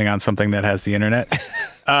probably listening on something that has the internet.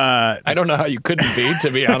 I don't know how you couldn't be, to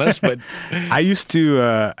be honest, but I used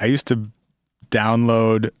to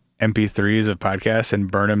download MP3s of podcasts and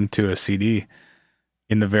burn them to a CD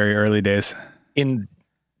in the very early days. In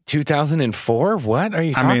 2004? What are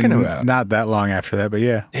you talking about? Not that long after that, but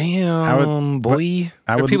yeah. Damn, boy.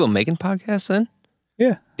 Were people making podcasts then?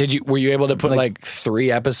 Yeah. Were you able to put like 3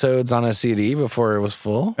 episodes on a CD before it was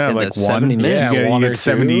full? Yeah, like 70 minutes. Yeah, you get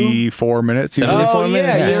 74 minutes. usually. 74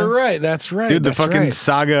 minutes. Yeah, you're right. That's right. Dude, the That's fucking right.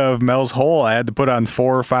 saga of Mel's Hole, I had to put on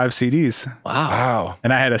 4 or 5 CDs. Wow.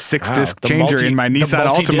 And I had a 6-disc changer in my Nissan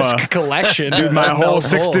Altima collection. Dude, my whole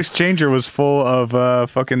Mel's Hole. 6-disc changer was full of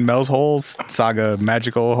fucking Mel's Hole saga,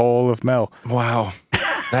 magical hole of Mel. Wow.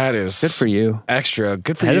 That is good for you. Extra.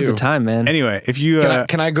 Good for Ahead you. of the time, man. Anyway, if you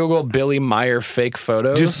can I Google Billy Meyer fake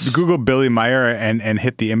photos? just Google Billy Meyer and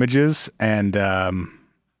hit the images, and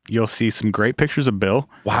you'll see some great pictures of Bill.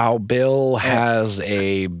 Wow, Bill has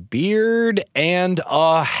a beard and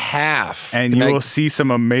a half. And you will see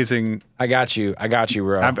some amazing. I got you,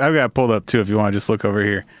 bro. I've got it pulled up too. If you want to just look over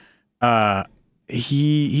here,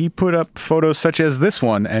 he put up photos such as this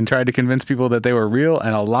one and tried to convince people that they were real,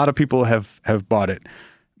 and a lot of people have bought it.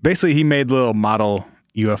 Basically, he made little model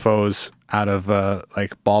UFOs out of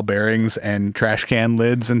like ball bearings and trash can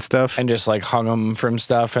lids and stuff, and just like hung them from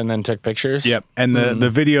stuff and then took pictures. Yep. And the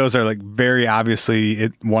videos are like very obviously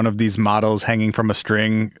one of these models hanging from a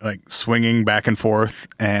string, like swinging back and forth,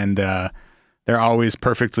 and they're always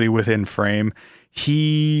perfectly within frame.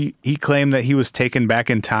 He claimed that he was taken back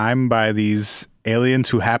in time by these aliens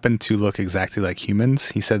who happened to look exactly like humans.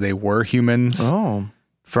 He said they were humans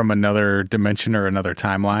from another dimension or another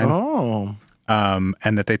timeline.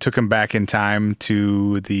 And that they took him back in time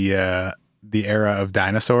to the era of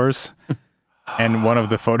dinosaurs. And one of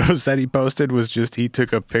the photos that he posted was just he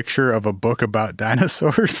took a picture of a book about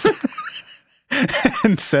dinosaurs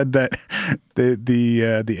and said that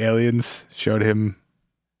the aliens showed him.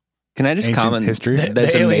 Can I just comment history?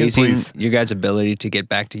 That's aliens, amazing. please. Your guys' ability to get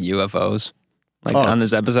back to UFOs, like on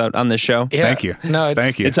this episode, on this show. Yeah. Thank you. No,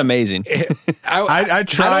 Thank you. It's amazing. I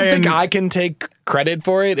try I don't think and I can take credit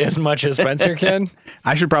for it as much as Spencer can.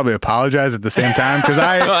 I should probably apologize at the same time because No,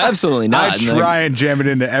 absolutely I not. try and jam it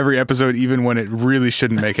into every episode, even when it really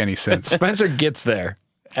shouldn't make any sense. Spencer gets there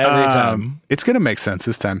every time. It's gonna make sense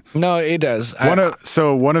this time. No, it does. One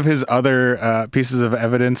of his other pieces of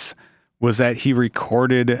evidence was that he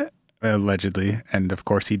recorded allegedly, and of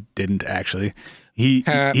course he didn't actually.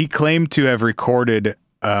 He claimed to have recorded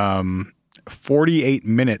 48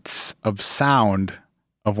 minutes of sound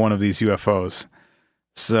of one of these UFOs.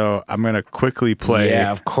 So I'm gonna quickly play.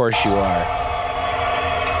 Yeah, of course you are.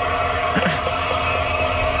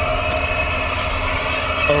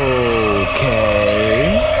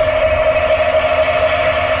 Okay.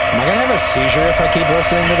 Am I gonna have a seizure if I keep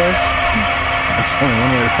listening to this? That's only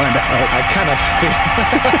one way to find out. I kind of feel.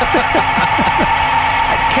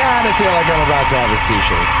 I kind of feel like I'm about to have a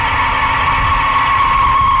seizure.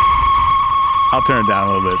 I'll turn it down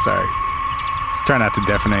a little bit. Sorry. Try not to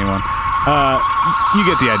deafen anyone. You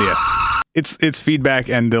get the idea. It's feedback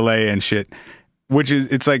and delay and shit, which is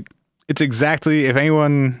it's exactly, if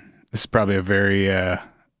anyone, this is probably a very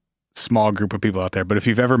small group of people out there, but if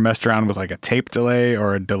you've ever messed around with like a tape delay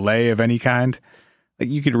or a delay of any kind, like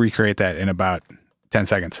you could recreate that in about 10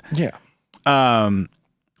 seconds. Yeah.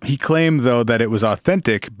 He claimed though that it was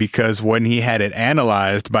authentic because when he had it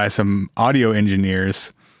analyzed by some audio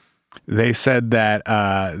engineers, they said that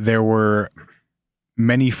there were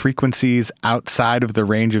many frequencies outside of the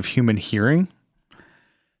range of human hearing.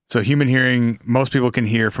 So human hearing, most people can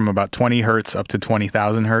hear from about 20 hertz up to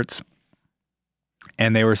 20,000 hertz.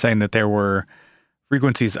 And they were saying that there were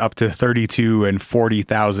frequencies up to 32 and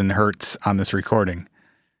 40,000 hertz on this recording.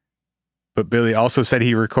 But Billy also said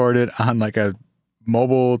he recorded on like a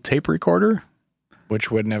mobile tape recorder. Which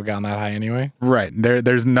wouldn't have gone that high anyway. Right.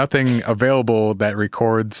 There's nothing available that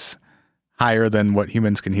records higher than what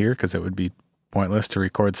humans can hear, because it would be pointless to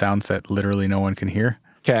record sounds that literally no one can hear.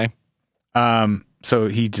 Okay. So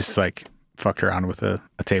he just like fucked around with a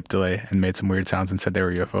tape delay and made some weird sounds and said they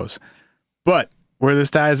were UFOs. But where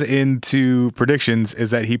this ties into predictions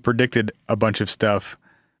is that he predicted a bunch of stuff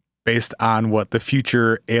based on what the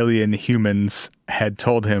future alien humans had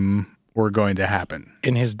told him were going to happen.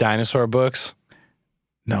 In his dinosaur books?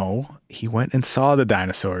 No, he went and saw the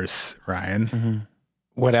dinosaurs, Ryan. Mm-hmm.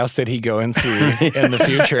 What else did he go and see in the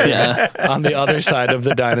future on the other side of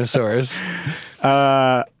the dinosaurs?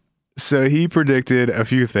 So he predicted a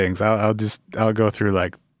few things. I'll go through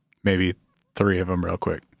like maybe 3 of them real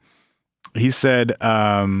quick. He said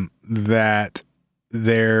that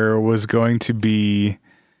there was going to be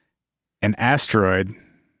an asteroid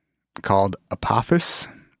called Apophis,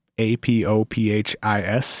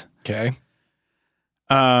 Apophis. Okay.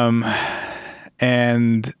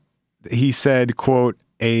 And he said, quote,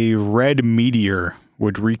 a red meteor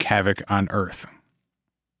would wreak havoc on Earth.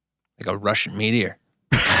 Like a Russian meteor.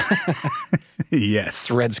 Yes.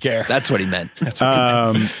 It's Red Scare. That's what he meant. That's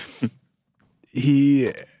what he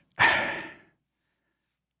meant.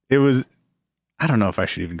 It was, I don't know if I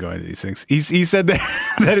should even go into these things. He said that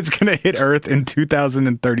it's going to hit Earth in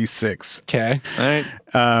 2036. Okay. All right.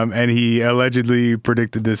 And he allegedly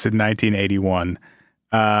predicted this in 1981.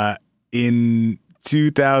 In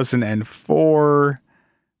 2004,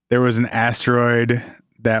 there was an asteroid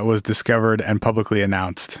that was discovered and publicly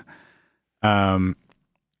announced. And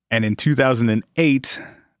in 2008,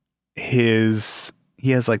 he has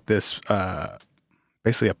like this,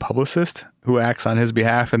 basically a publicist who acts on his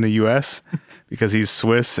behalf in the U.S. because he's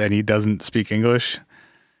Swiss and he doesn't speak English.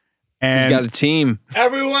 And He's got a team.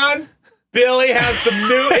 Everyone, Billy has some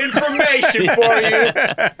new information for you.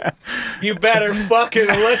 You better fucking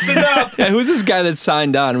listen up. Yeah, who's this guy that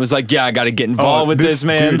signed on and was like, yeah, I got to get involved with this,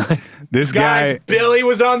 man? Dude, this Guys, guy, Billy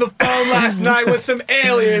was on the phone last night with some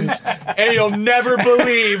aliens, and you'll never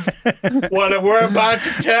believe what we're about to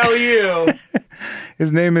tell you.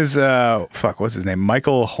 his name is, what's his name?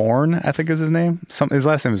 Michael Horn, I think is his name. His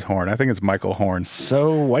last name is Horn. I think it's Michael Horn.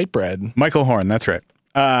 So white bread. Michael Horn, that's right.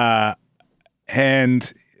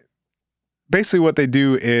 And basically what they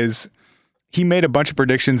do is he made a bunch of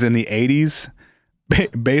predictions in the 80s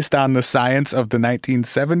based on the science of the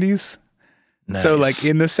 1970s. Nice. So like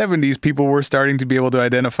in the 70s, people were starting to be able to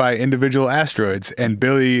identify individual asteroids. And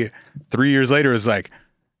Billy, 3 years later, is like,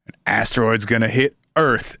 an asteroid's going to hit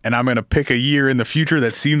Earth, and I'm going to pick a year in the future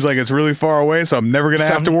that seems like it's really far away, so I'm never going to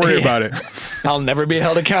have to worry about it. I'll never be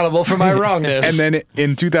held accountable for my wrongness. And then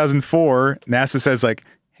in 2004, NASA says like,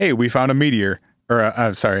 hey, we found a meteor, or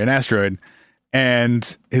an asteroid.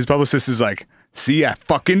 And his publicist is like, see, I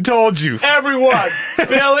fucking told you. Everyone,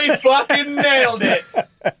 Billy fucking nailed it.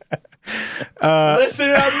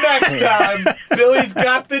 Listen up next time. Billy's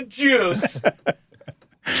got the juice.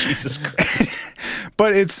 Jesus Christ.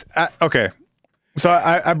 But it's, okay. So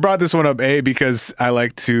I brought this one up, A, because I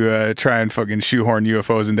like to try and fucking shoehorn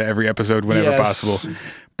UFOs into every episode whenever possible.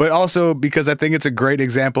 But also because I think it's a great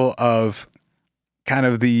example of kind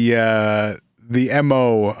of the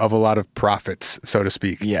MO of a lot of prophets, so to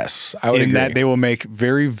speak. Yes, I would in agree. that they will make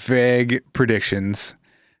very vague predictions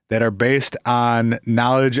that are based on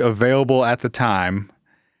knowledge available at the time.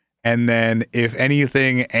 And then if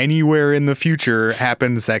anything anywhere in the future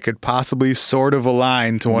happens that could possibly sort of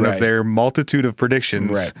align to one of their multitude of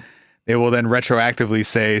predictions, they will then retroactively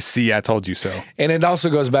say, see, I told you so. And it also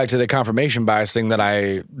goes back to the confirmation bias thing that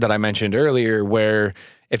I mentioned earlier, where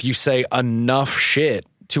if you say enough shit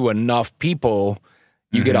to enough people,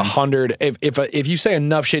 you get 100. If you say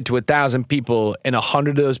enough shit to 1,000 people and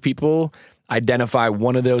 100 of those people identify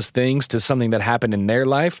one of those things to something that happened in their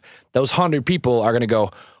life, those 100 people are going to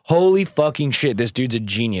go, holy fucking shit, this dude's a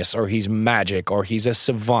genius, or he's magic, or he's a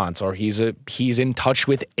savant, or he's in touch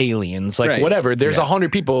with aliens, like whatever. There's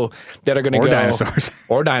 100 people that are going to go,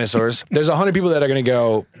 or dinosaurs. There's 100 people that are going to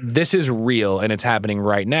go, this is real and it's happening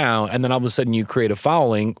right now. And then all of a sudden you create a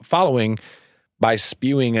following by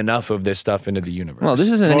spewing enough of this stuff into the universe. Well, this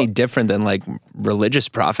isn't any different than like religious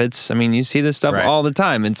prophets. I mean, you see this stuff all the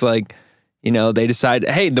time. It's like, you know, they decide,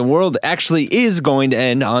 hey, the world actually is going to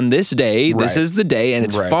end on this day. This is the day, and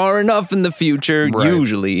it's far enough in the future,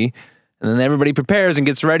 usually. And then everybody prepares and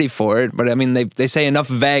gets ready for it. But I mean, they say enough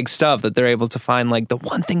vague stuff that they're able to find like the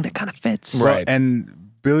one thing that kind of fits. Right.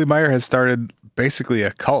 And Billy Meyer has started basically a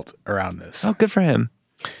cult around this. Oh, good for him.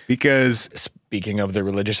 Because speaking of the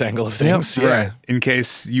religious angle of things, right. In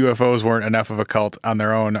case UFOs weren't enough of a cult on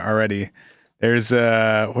their own already. There's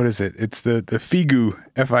what is it? It's the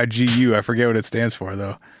FIGU, FIGU. I forget what it stands for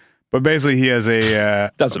though. But basically he has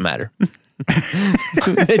a doesn't matter.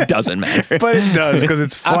 It doesn't matter. But it does because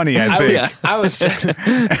it's funny, I think. I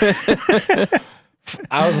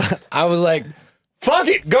was like, fuck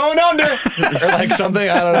it, going under. Or like something.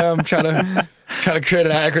 I don't know. I'm trying to create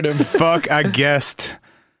an acronym. Fuck, I guessed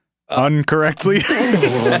incorrectly.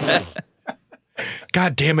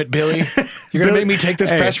 God damn it, Billy. You're going to make me take this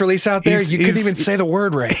press release out there? You couldn't even say the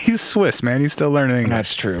word right. He's Swiss, man. He's still learning English.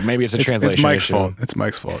 That's true. Maybe it's a translation It's Mike's issue. fault. It's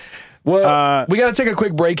Mike's fault. Well, we got to take a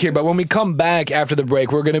quick break here, but when we come back after the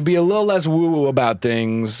break, we're going to be a little less woo-woo about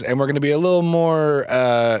things, and we're going to be a little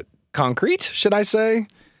more concrete, should I say?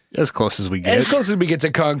 As close as we get. As close as we get to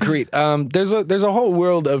concrete. There's a whole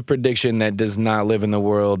world of prediction that does not live in the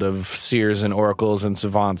world of seers and oracles and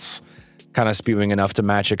savants kind of spewing enough to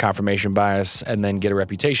match a confirmation bias and then get a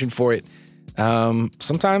reputation for it.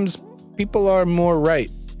 Sometimes people are more right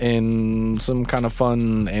in some kind of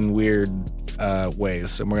fun and weird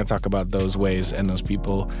ways. And we're going to talk about those ways and those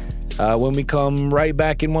people when we come right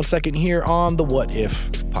back in 1 second here on the What If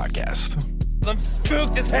podcast. I'm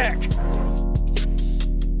spooked as heck.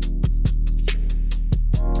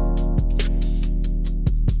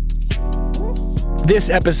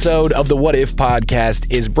 This episode of the What If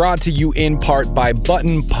podcast is brought to you in part by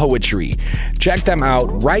Button Poetry. Check them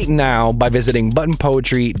out right now by visiting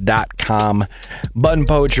buttonpoetry.com. Button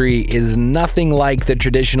Poetry is nothing like the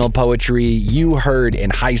traditional poetry you heard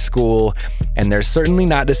in high school, and they're certainly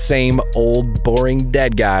not the same old, boring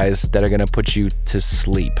dead guys that are going to put you to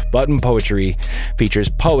sleep. Button Poetry features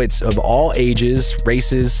poets of all ages,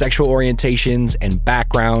 races, sexual orientations, and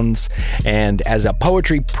backgrounds, and as a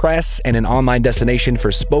poetry press and an online destination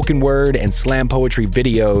for spoken word and slam poetry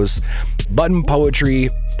videos, Button Poetry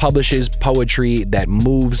publishes poetry that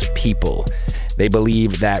moves people. They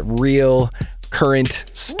believe that real, current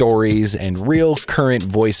stories and real, current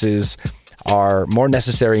voices are more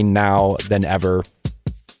necessary now than ever.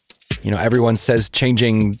 You know, everyone says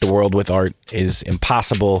changing the world with art is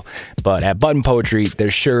impossible, but at Button Poetry, they're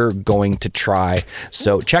sure going to try.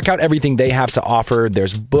 So check out everything they have to offer.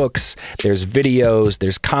 There's books, there's videos,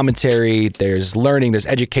 there's commentary, there's learning, there's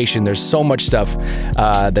education. There's so much stuff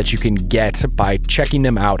that you can get by checking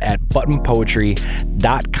them out at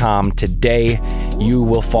buttonpoetry.com today. You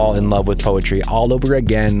will fall in love with poetry all over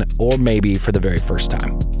again, or maybe for the very first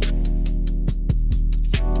time.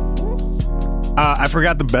 I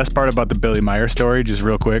forgot the best part about the Billy Meyer story, just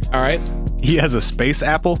real quick. All right. He has a space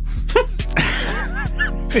apple.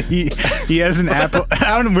 he has an apple.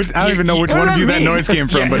 I don't even know which one of you that noise came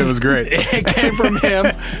from, but it was great. It came from him,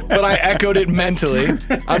 but I echoed it mentally.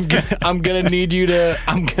 I'm gonna need you.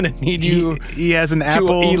 He has an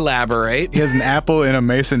apple. To elaborate. He has an apple in a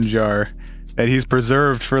mason jar that he's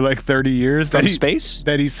preserved for like 30 years. From space?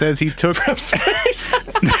 That he says he took From space.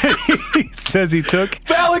 He says he took.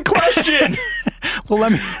 Valid question. Well,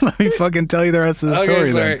 let me fucking tell you the rest of the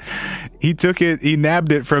story then. He took it, he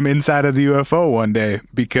nabbed it from inside of the UFO one day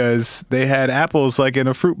because they had apples like in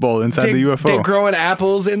a fruit bowl inside the UFO. They're growing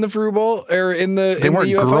apples in the fruit bowl or in the They weren't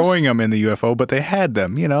the UFOs? growing them in the UFO, but they had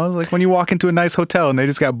them, you know, like when you walk into a nice hotel and they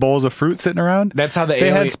just got bowls of fruit sitting around. That's how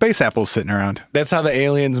they had space apples sitting around. That's how the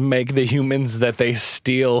aliens make the humans that they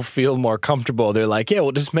steal feel more comfortable. They're like, yeah,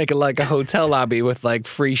 we'll just make it like a hotel lobby with like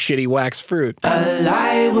free shitty wax fruit. A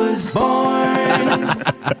lie was born.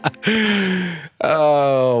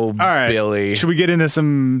 Oh, All right. Billy. Should we get into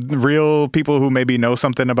some real people who maybe know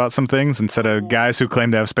something about some things instead of guys who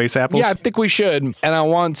claim to have space apples? Yeah, I think we should. And I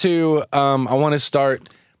want to start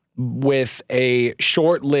with a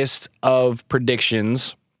short list of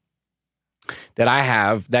predictions that I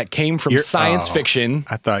have that came from science fiction.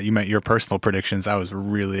 I thought you meant your personal predictions. I was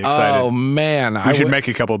really excited. Oh man, we should make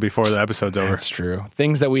a couple before the episode's over. That's true.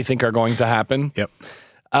 Things that we think are going to happen. Yep.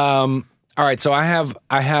 All right, so I have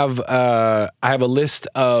a list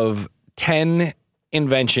of 10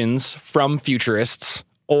 inventions from futurists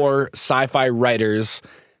or sci-fi writers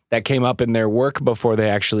that came up in their work before they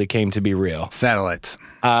actually came to be real. Satellites.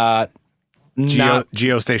 Not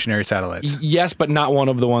Geostationary satellites. yes, but not one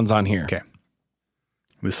of the ones on here. Okay.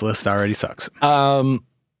 This list already sucks.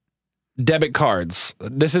 Debit cards.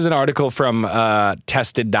 This is an article from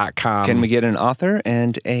tested.com. Can we get an author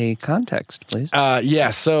and a context, please?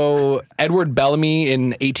 Yeah, so Edward Bellamy in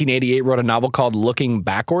 1888 wrote a novel called Looking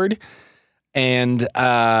Backward, and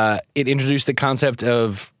it introduced the concept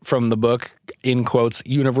of, from the book, in quotes,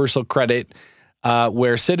 universal credit,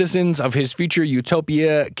 where citizens of his future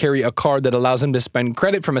utopia carry a card that allows them to spend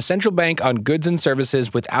credit from a central bank on goods and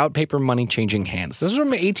services without paper money changing hands. This is from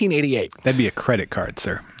 1888. That'd be a credit card,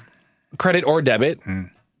 sir. Credit or debit.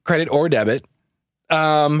 Credit or debit.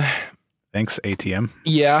 Thanks, ATM.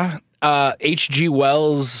 Yeah. H.G.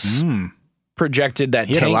 Wells projected that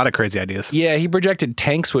He had a lot of crazy ideas. Yeah, he projected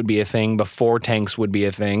tanks would be a thing before tanks would be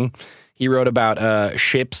a thing. He wrote about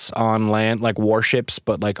ships on land, like warships,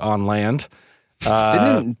 but like on land.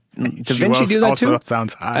 Didn't Da Vinci do that also too?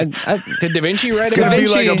 Sounds high. Did Da Vinci write It's about gonna be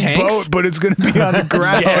like a tanks? boat, but it's gonna be on the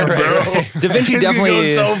ground, Yeah, right, bro. right. Da Vinci It's gonna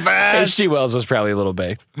definitely. go so fast. H.G. Wells was probably a little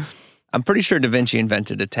baked. I'm pretty sure Da Vinci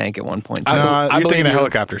invented a tank at one point. Too. I You're thinking believe of you.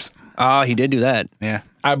 helicopters. Oh, he did do that. Yeah.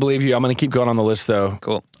 I believe you. I'm going to keep going on the list, though.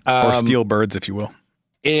 Cool. Or steel birds, if you will.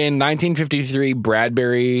 In 1953, Ray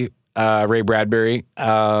Bradbury,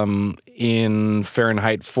 in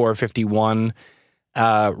Fahrenheit 451,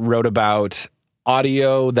 wrote about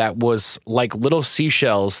audio that was like little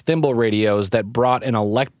seashells, thimble radios that brought an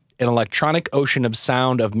electronic ocean of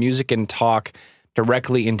sound of music and talk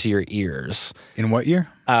directly into your ears. In what year?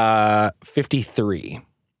 53.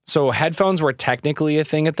 So headphones were technically a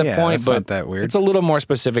thing at the point, that's but not that weird. it's a little more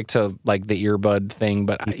specific to like the earbud thing.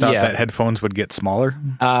 But You thought yeah, that headphones would get smaller?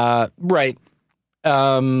 right.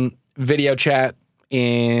 Video chat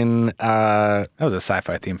in That was a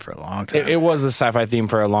sci-fi theme for a long time. it was the sci-fi theme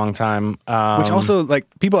for a long time. Which also, like,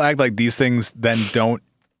 people act like these things then don't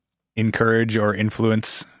encourage or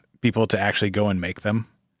influence people to actually go and make them.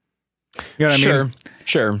 You know what I mean?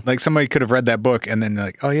 Sure. Like, somebody could have read that book and then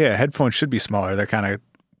like, oh yeah, headphones should be smaller. They're kind of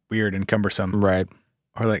weird and cumbersome. Right.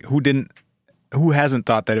 Or like, who hasn't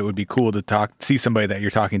thought that it would be cool to see somebody that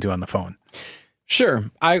you're talking to on the phone?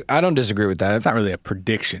 Sure. I don't disagree with that. It's not really a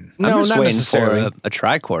prediction. No, I'm just not waiting necessarily. for a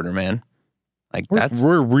tricorder, man. Like that's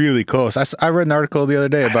We're really close. I read an article the other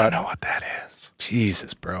day about. I don't know what that is.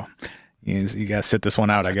 Jesus, bro. You gotta sit this one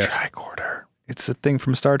out, I guess. Tricorder. It's a thing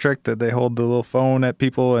from Star Trek that they hold the little phone at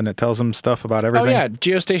people and it tells them stuff about everything. Oh yeah,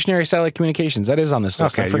 geostationary satellite communications. That is on this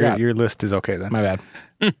list. I Okay, forgot. your list is okay then. My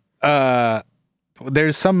bad.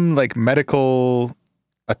 There's some like medical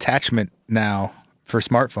attachment now for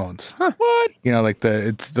smartphones. Huh. What? You know, like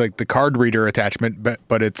it's like the card reader attachment,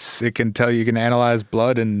 but it can tell you can analyze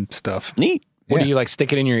blood and stuff. neat. What Yeah. do you like?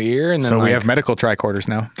 Stick it in your ear and then So we like, have medical tricorders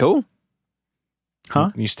now. Cool.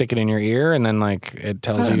 Huh? you stick it in your ear and then like it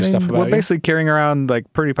tells I you mean, stuff about we're you. basically carrying around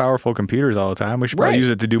like pretty powerful computers all the time. We should probably Right. use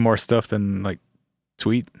it to do more stuff than like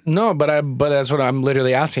tweet. No, but that's what I'm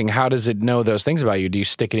literally asking. How does it know those things about you? Do you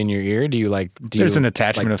stick it in your ear? Do you like? There's an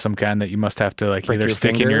attachment of some kind that you must have to like prick either your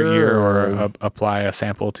stick in your finger ear or or- apply a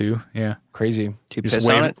sample to. Yeah. crazy? Do you Just piss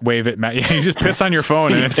on it? wave it. Yeah, you just piss on your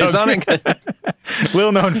phone and it Piss tells on you. it?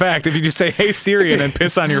 Little known fact: if you just say "Hey Siri" and then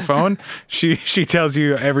piss on your phone, she tells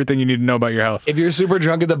you everything you need to know about your health. If you're super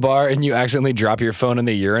drunk at the bar and you accidentally drop your phone in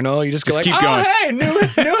the urinal, you just go Just like, keep going. "Oh, hey,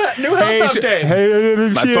 new health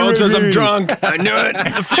update." My phone says I'm drunk. I knew it.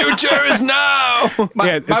 The future is now.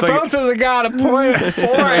 My phone says I got a 0.4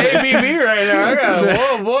 ABV right now. I got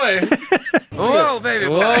whoa boy, Whoa, baby.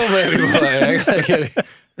 whoa baby boy.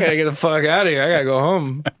 I gotta get the fuck out of here. I gotta go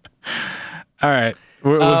home. All right.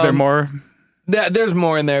 Was there more? There's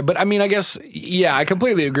more in there, but I mean, I guess, yeah, I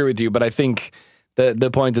completely agree with you. But I think the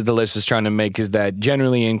point that the list is trying to make is that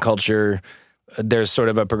generally in culture, there's sort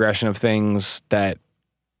of a progression of things that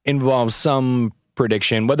involves some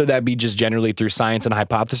prediction, whether that be just generally through science and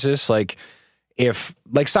hypothesis. Like if,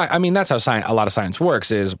 like, I mean, that's how a lot of science works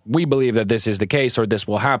is we believe that this is the case or this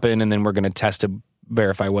will happen, and then we're going to test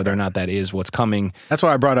verify whether or not that is what's coming. That's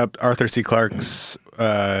why I brought up Arthur C. Clarke's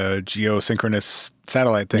geosynchronous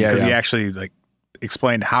satellite thing, because he actually like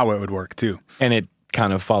explained how it would work too. And it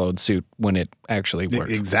kind of followed suit when it actually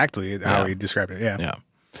worked. Exactly how he described it. Yeah.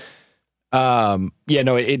 No,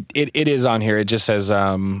 it is on here. It just says,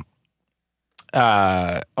 over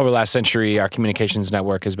the last century, our communications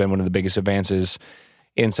network has been one of the biggest advances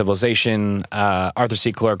in civilization. Arthur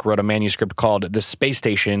C. Clarke wrote a manuscript called The Space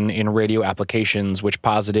Station in Radio Applications, which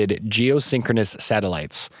posited geosynchronous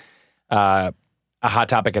satellites, a hot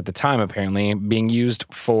topic at the time, apparently, being used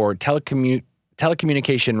for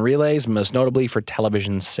telecommunication relays, most notably for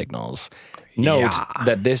television signals. Note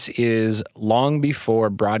that this is long before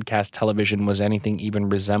broadcast television was anything even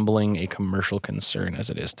resembling a commercial concern as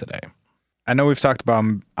it is today. I know we've talked about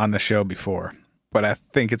him on the show before, but I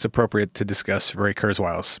think it's appropriate to discuss Ray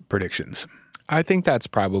Kurzweil's predictions. I think that's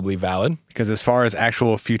probably valid. Because as far as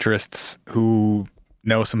actual futurists who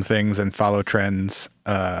know some things and follow trends,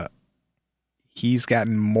 he's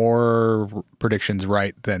gotten more predictions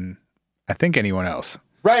right than I think anyone else.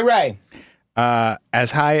 Right.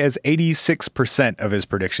 As high as 86% of his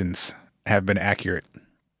predictions have been accurate.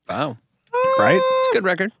 Wow. Right? It's a good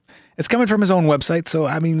record. It's coming from his own website, so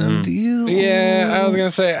I mean... Yeah, I was going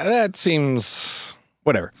to say, that seems...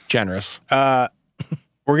 Whatever. Generous. We're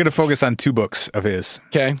going to focus on 2 books of his.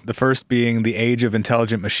 Okay. The first being The Age of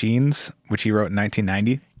Intelligent Machines, which he wrote in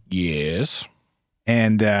 1990. Yes.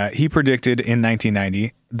 And he predicted in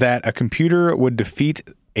 1990 that a computer would defeat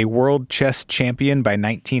a world chess champion by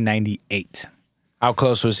 1998. How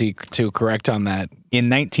close was he to correct on that? In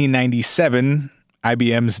 1997,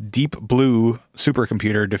 IBM's Deep Blue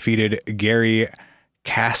supercomputer defeated Gary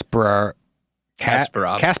Kasparov.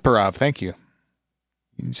 Thank you.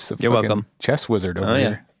 You're welcome. Chess wizard over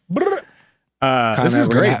yeah. here. This is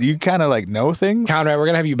great. You kind of like know things. Conrad, we're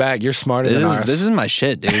going to have you back. You're smarter than ours. This is my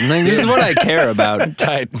shit, dude. Like, this is what I care about.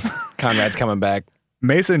 Tight. Conrad's coming back.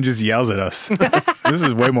 Mason just yells at us. This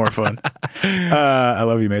is way more fun. I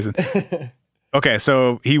love you, Mason. Okay,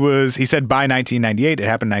 so he said by 1998. It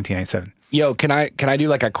happened in 1997. Yo, can I do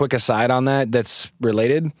like a quick aside on that that's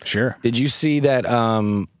related? Sure. Did you see that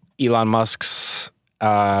Elon Musk's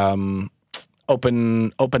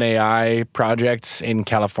OpenAI projects in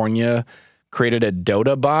California created a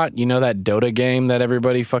Dota bot? You know that Dota game that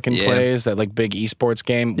everybody fucking plays, that like big esports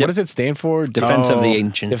game? What does it stand for? Defense of the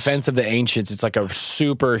Ancients. Defense of the Ancients. It's like a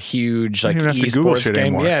super huge like you don't have to Google esports shit game.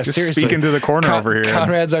 Anymore. Yeah, just seriously. speak into the corner over here.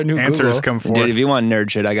 Conrad's our new Answers Google. come forth. Dude, if you want nerd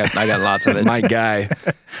shit, I got lots of it. My guy.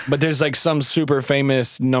 But there's like some super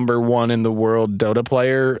famous #1 in the world Dota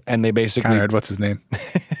player, and they basically... Conrad, what's his name?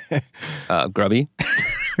 Grubby.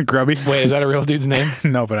 Grubby? Wait, is that a real dude's name?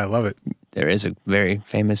 No, but I love it. There is a very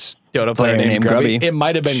famous Dota player named Grubby. It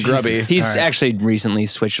might have been Grubby. He's actually recently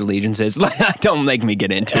switched allegiances. Don't make me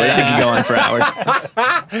get into it. I could go on for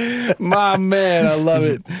hours. My man, I love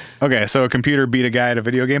it. Okay, so a computer beat a guy at a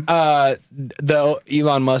video game? The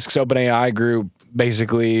Elon Musk's OpenAI group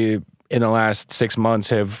basically in the last 6 months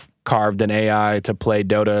have carved an AI to play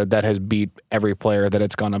Dota that has beat every player that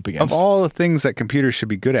it's gone up against. Of all the things that computers should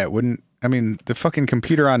be good at, the fucking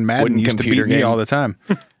computer on Madden used to beat me all the time.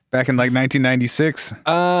 Back in like 1996.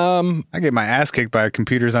 I get my ass kicked by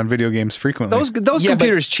computers on video games frequently. Those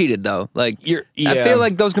computers cheated though. Like I feel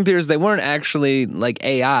like those computers, they weren't actually like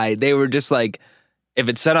AI. They were just like, if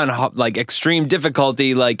it's set on like extreme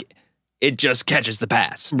difficulty, like it just catches the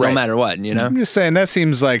pass no matter what, you know? I'm just saying that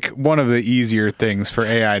seems like one of the easier things for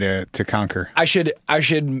AI to conquer. I should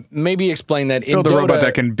maybe explain that in Build a Dota, robot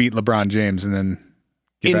that can beat LeBron James and then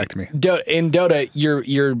get back to me. In Dota,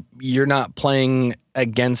 you're not playing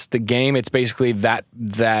against the game. It's basically that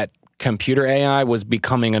computer AI was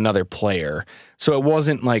becoming another player. So it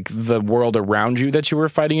wasn't like the world around you that you were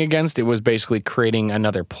fighting against. It was basically creating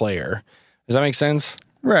another player. Does that make sense?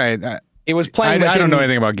 Right. It was playing. I don't know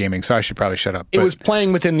anything about gaming, so I should probably shut up. It was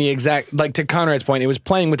playing within the exact, like to Conrad's point, it was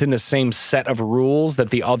playing within the same set of rules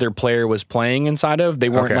that the other player was playing inside of. They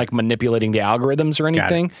weren't like manipulating the algorithms or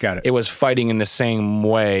anything. Got it. It was fighting in the same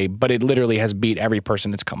way, but it literally has beat every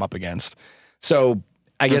person it's come up against. So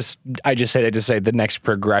I guess I just say that to say the next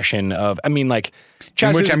progression of,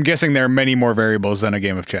 chess. In which I'm guessing there are many more variables than a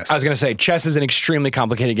game of chess. I was going to say chess is an extremely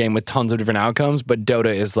complicated game with tons of different outcomes, but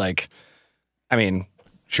Dota is like,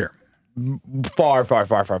 sure. Far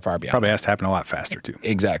beyond. Probably has to happen a lot faster too.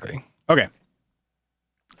 Exactly. Okay.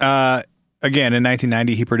 Again, in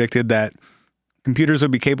 1990, he predicted that computers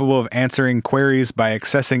would be capable of answering queries by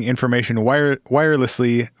accessing information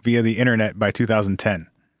wirelessly via the internet by 2010.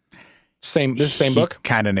 Same book?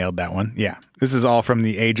 Kind of nailed that one. Yeah. This is all from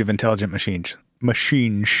The Age of Intelligent Machines,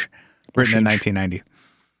 written in 1990.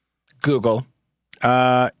 Google.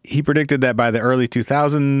 He predicted that by the early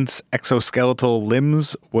 2000s, exoskeletal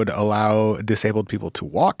limbs would allow disabled people to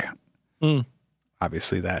walk.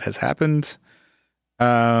 Obviously, that has happened.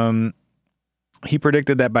 He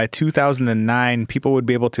predicted that by 2009, people would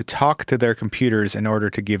be able to talk to their computers in order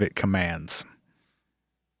to give it commands.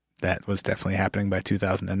 That was definitely happening by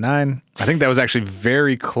 2009. I think that was actually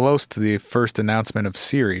very close to the first announcement of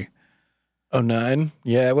Siri. 09?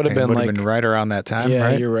 Yeah, it would have been right around that time, yeah,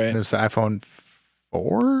 right? You're right. It was the iPhone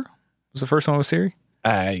 4 was the first one with Siri?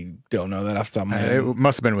 I don't know that off the top of my head. It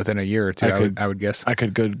must have been within a year or two, I would guess. I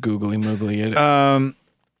could go googly-moogly it.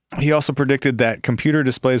 He also predicted that computer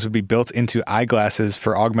displays would be built into eyeglasses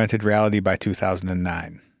for augmented reality by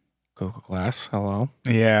 2009. Google Glass, hello?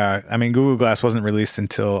 Yeah, I mean, Google Glass wasn't released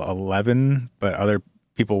until 11, but other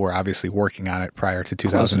people were obviously working on it prior to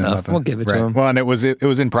 2011. We'll give it to them. Well, and it was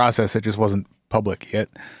in process. It just wasn't public yet.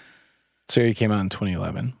 Siri came out in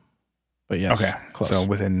 2011. But yes, okay, close. So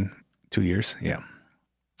within 2 years, yeah.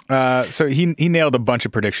 So he nailed a bunch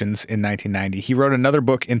of predictions in 1990. He wrote another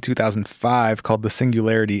book in 2005 called The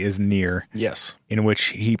Singularity is Near. Yes. In which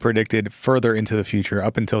he predicted further into the future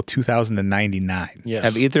up until 2099. Yes.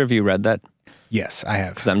 Have either of you read that? Yes, I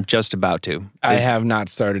have. Because I'm just about to. I have not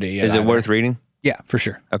started it yet. Is it worth reading? Yeah, for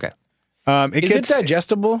sure. Okay. Is it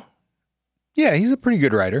digestible? Yeah, he's a pretty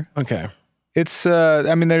good writer. Okay. It's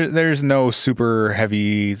I mean there's no super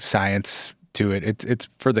heavy science to it. It's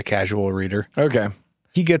for the casual reader. Okay.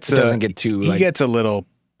 He gets it doesn't get too he gets a little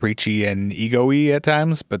preachy and ego-y at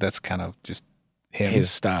times, but that's kind of just him.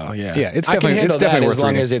 His style, yeah. Yeah, it's I can definitely handle it's definitely that worth as long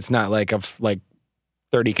reading. as it's not like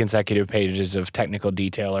 30 consecutive pages of technical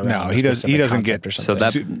detail around. No, a he specific doesn't concept get or So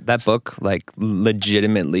something. that book like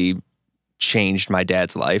legitimately changed my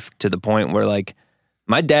dad's life to the point where like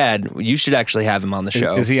my dad, you should actually have him on the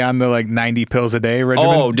show. Is he on the 90 pills a day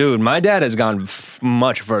regimen? Oh, dude, my dad has gone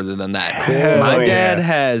much further than that. Hell My dad yeah.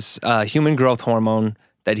 has human growth hormone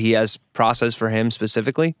that he has processed for him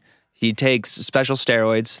specifically. He takes special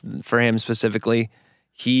steroids for him specifically.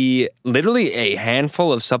 He literally a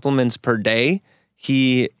handful of supplements per day.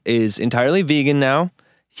 He is entirely vegan now.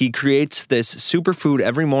 He creates this superfood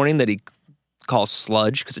every morning that he calls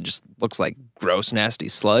sludge because it just looks like gross, nasty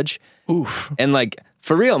sludge. Oof. And like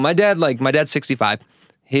for real, my dad's 65.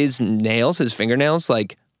 His fingernails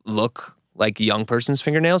like look like a young person's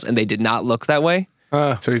fingernails, and they did not look that way.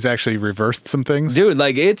 So he's actually reversed some things? Dude,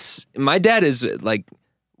 like my dad is like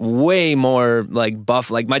way more like buff.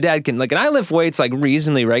 Like my dad can and I lift weights like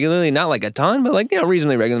reasonably regularly, not like a ton, but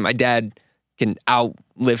reasonably regularly. My dad can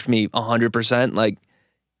outlift me 100%. Like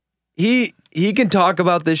he can talk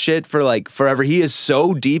about this shit for like forever. He is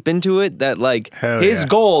so deep into it that like Hell his yeah.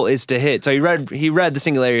 goal is to hit. So he read The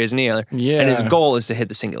Singularity is Near. Yeah. And his goal is to hit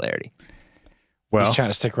the singularity. Well, He's trying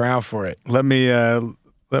to stick around for it. let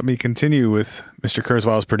me continue with Mr.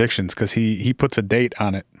 Kurzweil's predictions because he puts a date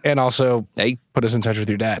on it. And also Hey, put us in touch with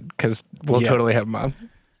your dad because we'll Yeah. totally have him on.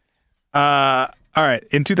 All right.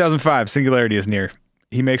 In 2005, Singularity is Near.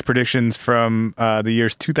 He makes predictions from the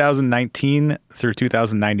years 2019 through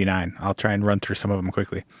 2099. I'll try and run through some of them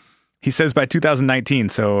quickly. He says by 2019,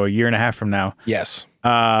 so a year and a half from now, Yes.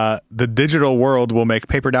 the digital world will make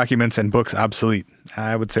paper documents and books obsolete.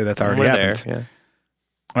 I would say that's already we're happened. there.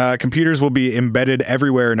 Yeah. Computers will be embedded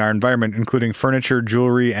everywhere in our environment, including furniture,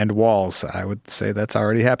 jewelry, and walls. I would say that's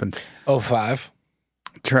already happened. 05.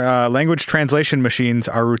 Language translation machines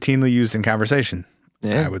are routinely used in conversation.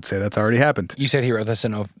 Yeah. I would say that's already happened. You said he wrote this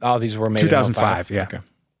in all these were made 2005, in 05? yeah.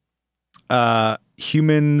 Okay.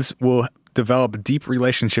 Humans will develop deep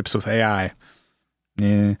relationships with AI.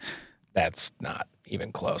 Yeah. That's not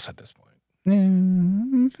even close at this point.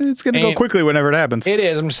 It's going to go And- quickly whenever it happens. It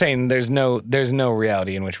is. I'm just saying there's no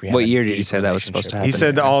reality in which we have. What a year did he deep say that was supposed to relationship. He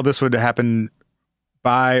happen? said all this would happen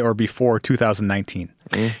by or before 2019.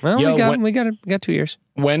 Well, Yo, we got 2 years.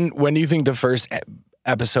 When do you think the first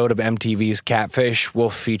episode of MTV's Catfish will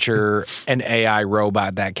feature an AI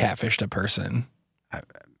robot that catfished a person?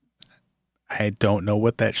 I don't know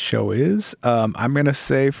what that show is. I'm going to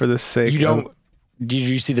say for the sake You don't? Did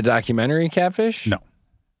you see the documentary Catfish? No.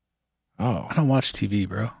 Oh, I don't watch TV,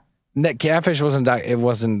 bro. that Catfish wasn't. It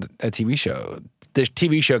wasn't a TV show. The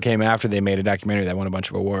TV show came after they made a documentary that won a bunch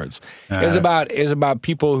of awards. It was about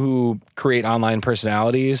people who create online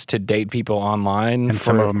personalities to date people online. And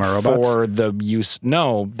some of them are robots? For the use.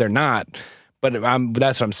 No, they're not. But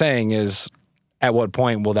that's what I'm saying is, at what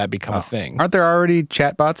point will that become a thing? Aren't there already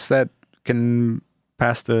chatbots that can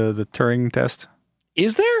pass the Turing test?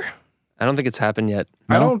 Is there? I don't think it's happened yet.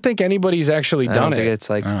 I don't think anybody's actually I done don't think it. it's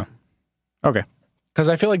like Okay. Because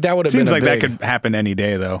I feel like that would have Seems been like that could happen any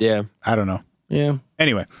day, though. yeah. I don't know. Yeah.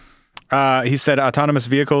 Anyway, He said autonomous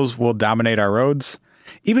vehicles will dominate our roads.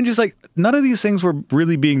 Even just like none of these things were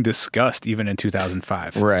really being discussed even in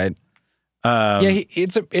 2005. Right.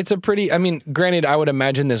 It's a pretty, I mean, granted, I would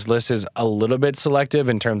imagine this list is a little bit selective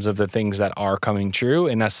in terms of the things that are coming true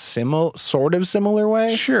in a similar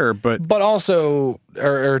way. Sure, but also,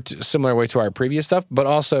 similar way to our previous stuff, but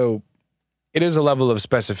also it is a level of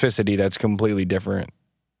specificity that's completely different,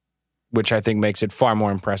 which I think makes it far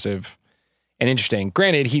more impressive and interesting.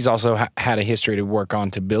 Granted, he's also had a history to work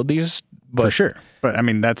on to build these. But, for sure. But I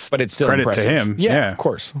mean, but it's still credit impressive. to him. Yeah, of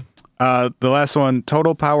course. The last one,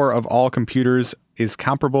 total power of all computers is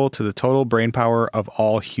comparable to the total brain power of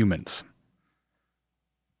all humans.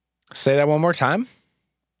 Say that one more time.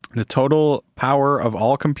 The total power of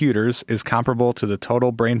all computers is comparable to the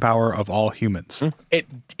total brain power of all humans.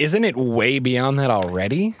 Isn't it way beyond that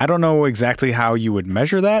already? I don't know exactly how you would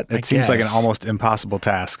measure that. It seems like an guess. almost impossible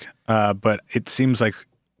task. But it seems like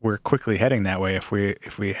we're quickly heading that way if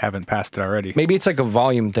we haven't passed it already. Maybe it's like a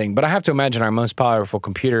volume thing, but I have to imagine our most powerful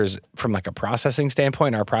computers, from like a processing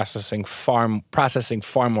standpoint, are processing far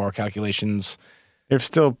more calculations. There's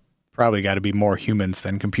still probably got to be more humans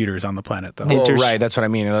than computers on the planet, though. Well, right, that's what I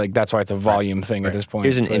mean. Like that's why it's a volume thing at this point.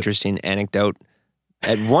 Here's an But- interesting anecdote.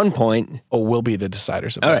 At one point, we'll be the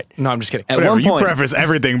deciders of All that. right. No, I'm just kidding. At Whatever, one you point, preface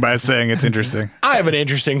everything by saying it's interesting. I have an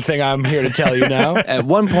interesting thing I'm here to tell you now. At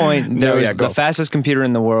one point, there was go. the fastest computer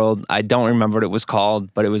in the world. I don't remember what it was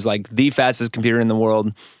called, but it was like the fastest computer in the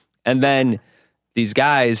world. And then these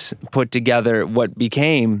guys put together what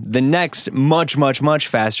became the next much, much, much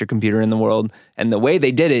faster computer in the world. And the way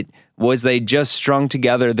they did it was they just strung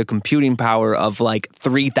together the computing power of like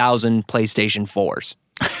 3,000 PlayStation 4s.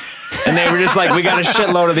 And they were just like, we got a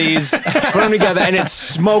shitload of these, put them together, and it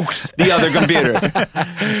smoked the other computer.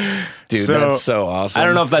 Dude, So, that's so awesome. I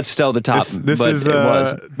don't know if that's still the top, This but is it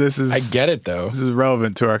was. this is I get it though. This is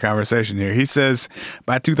relevant to our conversation here. He says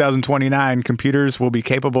by 2029, computers will be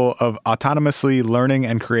capable of autonomously learning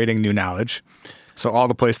and creating new knowledge. So all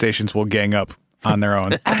the PlayStations will gang up on their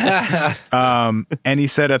own. And he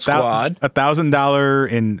said $1,000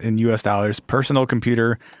 in US dollars personal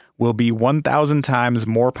computer will be 1,000 times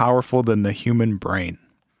more powerful than the human brain.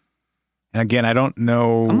 And again, I don't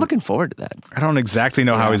know. I'm looking forward to that. I don't exactly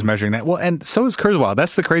know how he's measuring that. Well, and so is Kurzweil.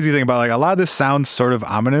 That's the crazy thing about like a lot of this sounds sort of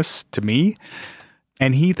ominous to me.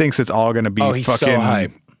 And he thinks it's all going to be He's so fucking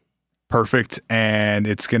hype. perfect and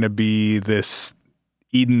it's going to be this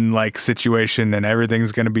Eden-like situation and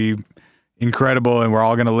everything's going to be incredible and we're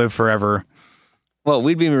all going to live forever. Well,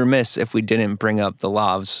 we'd be remiss if we didn't bring up the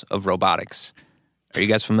laws of robotics. Are you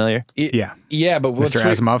guys familiar? Yeah. Yeah, but let's Mr.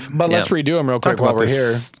 Asimov? let's redo them real quick while we're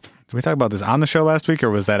here. Did we talk about this on the show last week or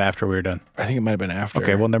was that after we were done? I think it might have been after.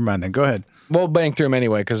 Okay, well, never mind then. Go ahead. We'll bang through them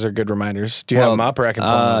anyway because they're good reminders. Do you have them up or I can pull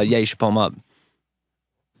them up? Yeah, you should pull them up.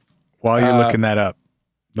 While you're looking that up,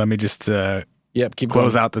 let me just Keep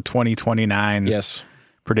close going. out the 2029 Yes.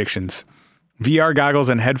 predictions. VR goggles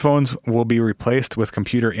and headphones will be replaced with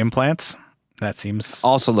computer implants. That seems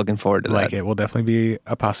Also looking forward to like that. it will definitely be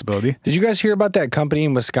a possibility. Did you guys hear about that company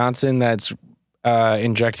in Wisconsin that's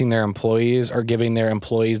injecting their employees or giving their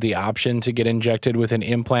employees the option to get injected with an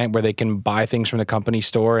implant where they can buy things from the company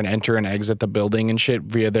store and enter and exit the building and shit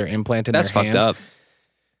via their implant in That's their fucked hand? up.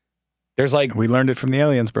 There's like We learned it from the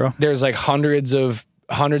aliens, bro. there's like hundreds of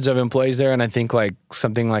employees there, and I think like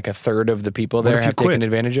something like a third of the people What there if you have taken quit?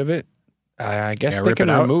 advantage of it. I guess Yeah, they rip can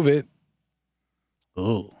it out? remove it.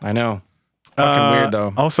 Ooh. I know. Fucking weird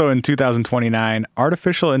though. Also in 2029,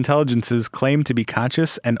 artificial intelligences claim to be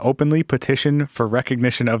conscious and openly petition for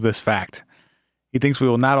recognition of this fact. He thinks we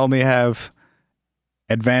will not only have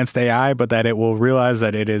advanced AI, but that it will realize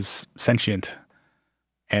that it is sentient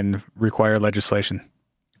and require legislation.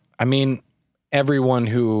 I mean, everyone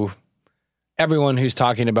who's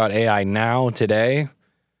talking about AI now today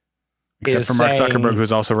Except is for Mark saying- Zuckerberg,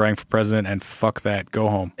 who's also running for president, and fuck that, go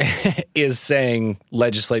home. is saying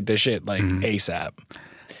legislate this shit like ASAP.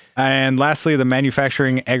 And lastly, the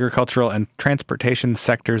manufacturing, agricultural, and transportation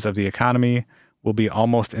sectors of the economy will be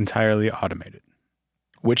almost entirely automated.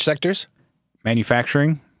 Which sectors?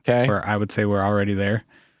 Manufacturing, Okay. where I would say we're already there.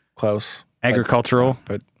 Close. Agricultural,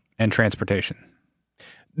 But and transportation.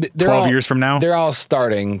 they're 12 all, years from now, They're all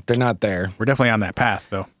starting. They're not there. we're definitely on that path,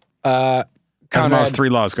 though. Conrad, Asimov's 3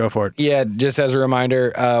 laws. Go for it. yeah, just as a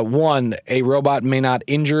reminder, 1, a robot may not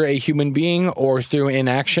injure a human being or through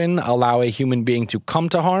inaction allow a human being to come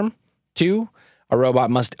to harm. 2, a robot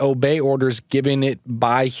must obey orders given it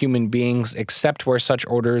by human beings except where such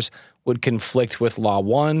orders would conflict with Law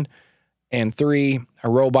 1. And 3, a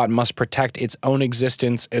robot must protect its own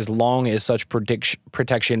existence as long as such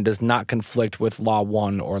protection does not conflict with Law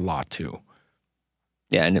 1 or Law 2.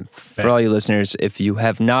 Yeah, and for all you listeners, if you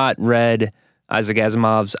have not read Isaac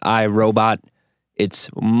Asimov's I, Robot, it's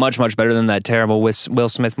much, much better than that terrible Will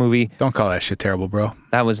Smith movie. Don't call that shit terrible, bro.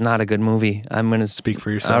 That was not a good movie. I'm going to Speak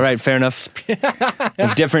for yourself. All right, fair enough. We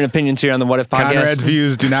have different opinions here on the What If podcast. Conrad's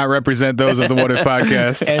views do not represent those of the What If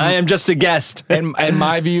podcast. And, I am just a guest. and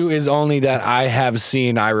my view is only that I have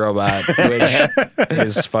seen iRobot, which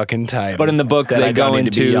is fucking tight. But in the book, That they I don't go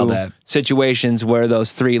need to be yelled into at. situations where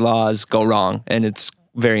those 3 laws go wrong, and it's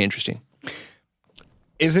very interesting.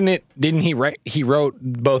 Isn't it? Didn't he write? He wrote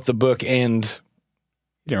both the book and.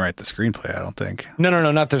 He didn't write the screenplay, I don't think. No,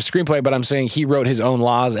 not the screenplay, but I'm saying he wrote his own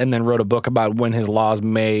laws and then wrote a book about when his laws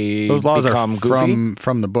may Those laws become are goofy.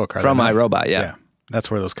 from the book, are From they not? iRobot, yeah.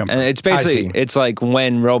 That's where those come And from. it's basically, see. it's like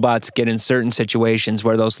when robots get in certain situations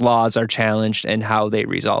where those laws are challenged and how they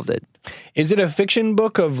resolved it. Is it a fiction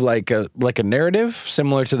book of like a narrative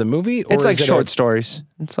similar to the movie? Or It's like is it short stories.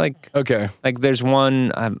 It's like Okay. there's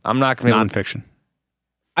one, I'm not going to Nonfiction.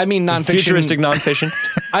 I mean nonfiction. futuristic nonfiction.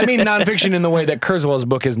 I mean nonfiction in the way that Kurzweil's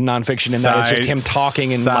book is nonfiction, and that it's just him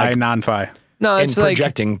talking and Psi like non-fi. No, and it's like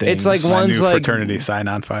projecting things. It's like My one's new like fraternity, Psi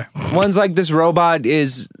non-fi. one's like this robot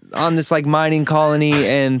is on this like mining colony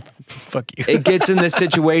and Fuck you. it gets in this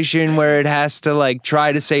situation where it has to like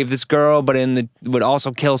try to save this girl, but would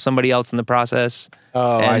also kill somebody else in the process.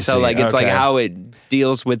 Oh, and I so see. like it's like Okay. how it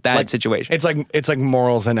deals with that Like, situation. It's like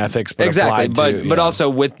morals and ethics, but Exactly, applied but to, also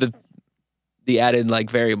with the added like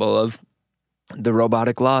variable of the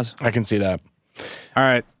robotic laws. I can see that. All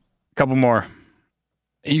right, couple more.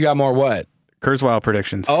 You got more what? Kurzweil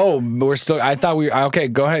predictions. Oh, we're still. I thought we. Okay,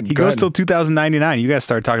 go ahead. He go goes ahead. till 2099. You guys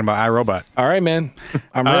start talking about iRobot. All right, man.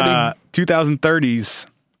 I'm ready. 2030s,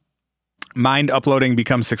 mind uploading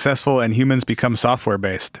becomes successful and humans become software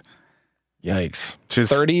based. Yikes.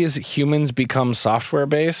 Just 30s, humans become software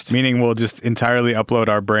based. meaning we'll just entirely upload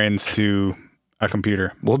our brains to a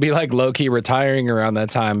computer, We'll be like low key retiring around that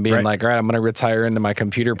time, being Right. like, all right, I'm going to retire into my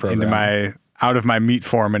computer program. out of my meat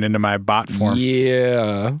form and into my bot form.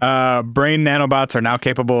 Yeah. Brain nanobots are now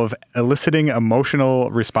capable of eliciting emotional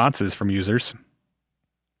responses from users.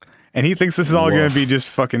 And he thinks this is all going Woof. to be just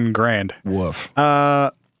fucking grand. Woof.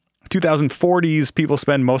 2040s, people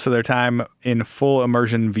spend most of their time in full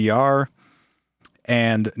immersion VR.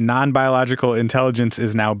 And non-biological intelligence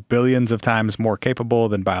is now billions of times more capable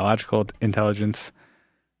than biological intelligence.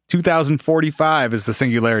 2045 is the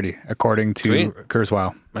singularity, according to Sweet.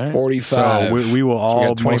 Kurzweil. 45. So we will all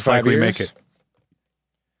got most 25 likely years? make it.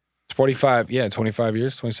 45. Yeah, 25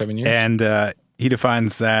 years, 27 years. And he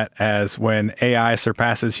defines that as when AI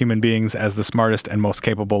surpasses human beings as the smartest and most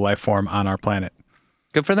capable life form on our planet.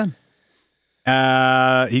 Good for them.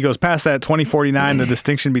 He goes past that 2049, the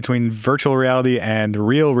distinction between virtual reality and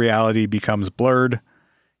real reality becomes blurred.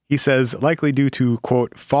 He says, likely due to,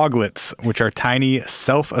 quote, foglets, which are tiny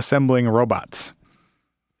self-assembling robots.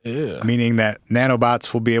 Ew. Meaning that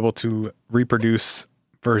nanobots will be able to reproduce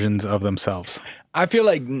versions of themselves. I feel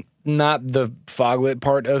like not the foglet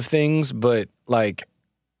part of things, but like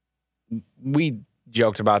we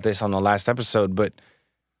joked about this on the last episode, but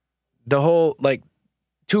the whole like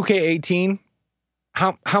 2K18,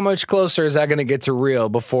 how much closer is that going to get to real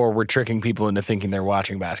before we're tricking people into thinking they're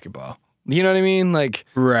watching basketball? You know what I mean? Like,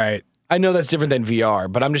 Right. I know that's different than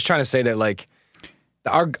VR, but I'm just trying to say that like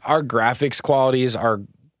our graphics qualities are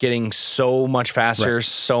getting so much faster,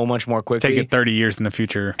 so much more quickly. Take it 30 years in the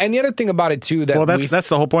future. And the other thing about it too, that Well, that's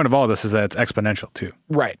the whole point of all this is that it's exponential too.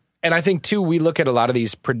 right. And I think too, we look at a lot of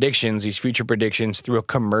these predictions, these future predictions through a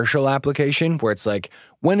commercial application where it's like,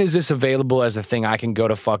 when is this available as a thing I can go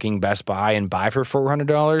to fucking Best Buy and buy for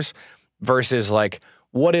 $400 versus like,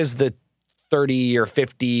 what is the 30 or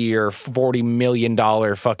 50 or $40 million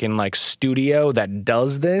fucking like studio that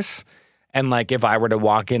does this? And like, if I were to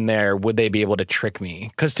walk in there, would they be able to trick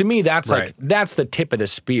me? Because to me, that's Right. like, that's the tip of the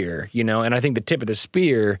spear, you know? And I think the tip of the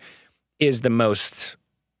spear is the most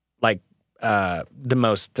like,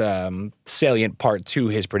 salient part to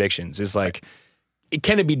his predictions is like,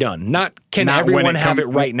 can it be done? Not can Not when everyone have it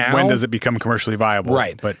right now? When does it become commercially viable?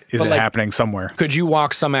 Right. But is But it like- happening somewhere? Could you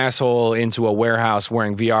walk some asshole into a warehouse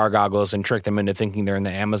wearing VR goggles and trick them into thinking they're in the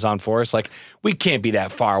Amazon forest? Like, we can't be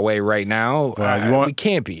that far away right now. Well, you won't- we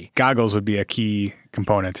can't be. Goggles would be a key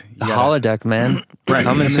component. You The gotta- holodeck, man. Right.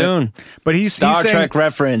 Coming soon. But he's Star saying, Trek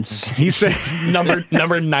reference. He's saying,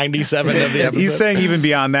 number 97 of the episode. he's saying even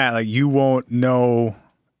beyond that, like you won't know.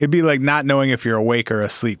 It'd be like not knowing if you're awake or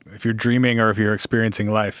asleep, if you're dreaming or if you're experiencing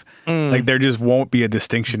life. Like there just won't be a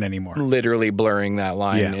distinction anymore. literally blurring that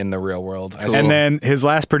line Yeah. in the real world. And then his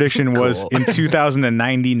last prediction was Cool. in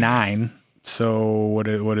 2099. So what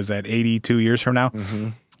is that? 82 years from now.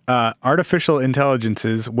 Artificial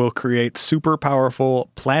intelligences will create super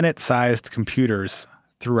powerful planet-sized computers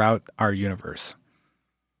throughout our universe.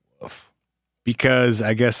 Because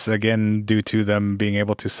I guess, again, due to them being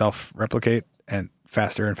able to self-replicate and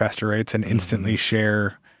faster rates and instantly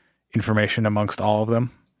share information amongst all of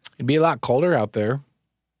them. It'd be a lot colder out there.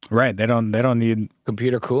 Right. They don't need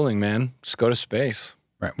Computer cooling, man. Just go to space.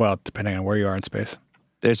 right. Well, depending on where you are in space.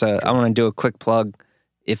 I want to do a quick plug.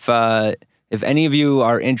 If any of you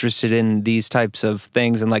are interested in these types of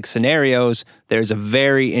things and like scenarios, there's a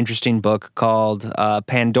very interesting book called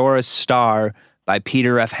Pandora's Star by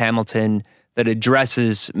Peter F. Hamilton that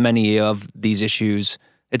addresses many of these issues.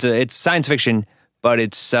 It's science fiction, but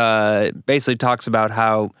it's basically talks about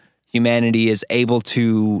how humanity is able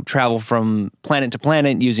to travel from planet to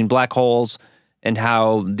planet using black holes, and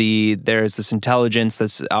how there's this intelligence,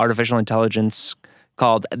 this artificial intelligence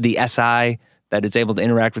called the SI, that is able to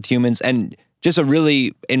interact with humans. And just a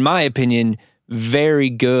really, in my opinion, very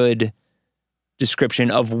good description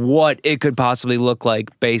of what it could possibly look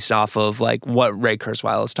like based off of like what Ray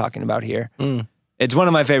Kurzweil is talking about here. It's one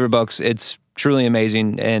of my favorite books. It's truly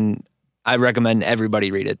amazing, and I recommend everybody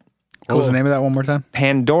read it. What was the name of that one more time?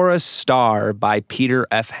 Pandora's Star by Peter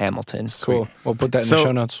F. Hamilton. Cool. We'll put that in the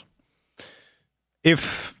show notes.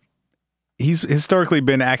 If he's historically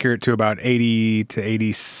been accurate to about 80 to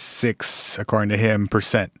 86, according to him,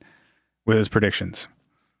 % with his predictions.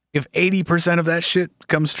 If 80% of that shit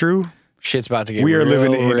comes true, shit's about to get we are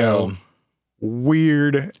living in real. a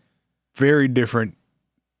weird, very different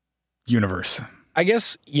universe. I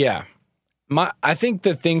guess, yeah. I think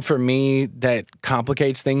the thing for me that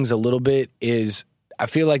complicates things a little bit is I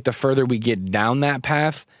feel like the further we get down that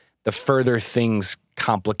path, the further things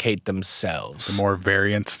complicate themselves. The more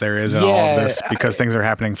variance there is in all of this, because things are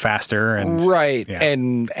happening faster and right,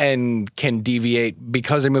 and can deviate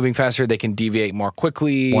because they're moving faster. They can deviate more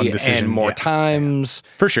quickly and more times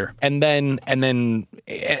for sure. And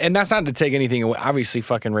that's not to take anything away. Obviously,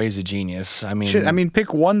 fucking Ray's a genius. I mean,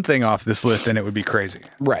 pick one thing off this list and it would be crazy.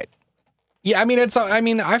 Right. Yeah, I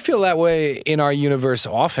mean, I feel that way in our universe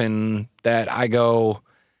often, that I go,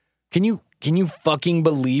 can you fucking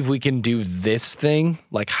believe we can do this thing?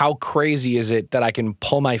 Like, how crazy is it that I can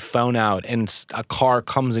pull my phone out and a car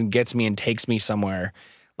comes and gets me and takes me somewhere?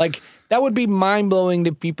 Like, that would be mind-blowing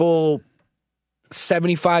to people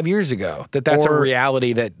 75 years ago, that's a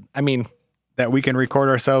reality that we can record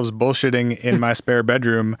ourselves bullshitting in my spare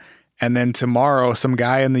bedroom. And then tomorrow, some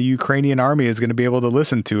guy in the Ukrainian army is going to be able to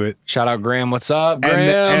listen to it. Shout out Graham. What's up, Graham?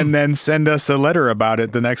 And then send us a letter about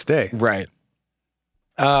it the next day. Right.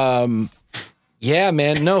 Yeah,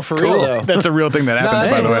 man. No, for real, though. That's a real thing that happens,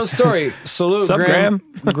 that's by the way. That's a real story. Salute, What's up, Graham.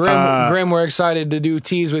 Graham, we're excited to do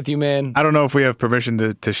teas with you, man. I don't know if we have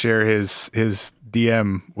permission to share his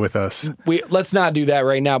DM with us. Let's not do that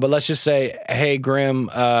right now, but let's just say, hey, Graham,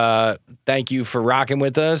 thank you for rocking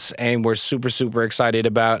with us, and we're super, super excited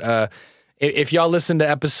about if y'all listened to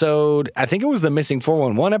episode, I think it was the Missing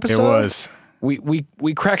 411 episode. It was.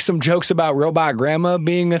 We cracked some jokes about Robot Grandma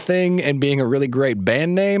being a thing and being a really great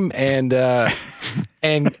band name, and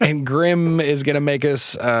and Grim is gonna make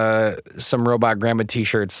us some Robot Grandma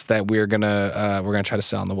t-shirts that we're gonna try to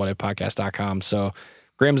sell on the whatifpodcast.com. So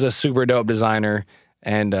Grim's a super dope designer,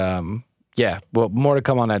 and yeah, well, more to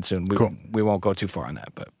come on that soon. We won't go too far on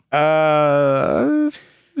that, but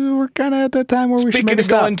we're kind of at that time where we should maybe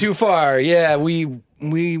going too far. Yeah, we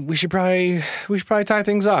should probably tie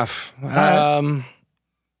things off. Yeah,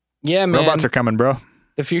 man. Robots are coming, bro.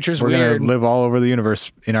 The future's we're weird. We're gonna live all over the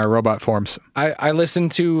universe in our robot forms. I listen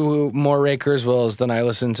to more Ray Kurzweils than I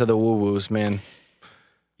listen to the woo-woos, man.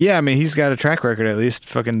 Yeah, I mean, he's got a track record at least.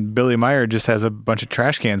 Fucking Billy Meyer just has a bunch of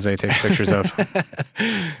trash cans that he takes pictures of.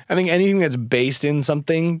 I think anything that's based in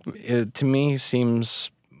something, to me, seems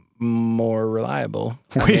more reliable.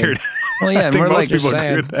 Weird. Well, yeah, I think we're most like people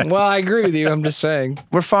agree with that. Well, I agree with you. I'm just saying.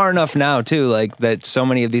 We're far enough now, too, like that so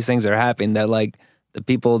many of these things are happening that like the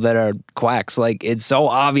people that are quacks, like it's so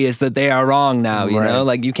obvious that they are wrong now, you know?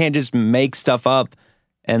 Like you can't just make stuff up,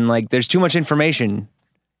 and like there's too much information.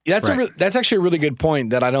 That's actually a really good point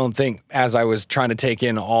that I don't think, as I was trying to take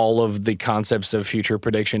in all of the concepts of future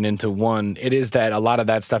prediction into one, it is that a lot of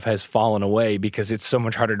that stuff has fallen away because it's so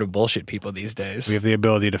much harder to bullshit people these days. We have the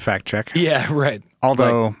ability to fact check. Yeah, right.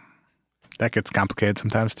 Although that gets complicated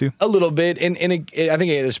sometimes too. A little bit. And I think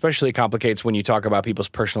it especially complicates when you talk about people's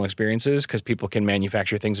personal experiences, because people can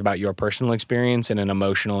manufacture things about your personal experience in an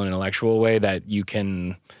emotional and intellectual way that you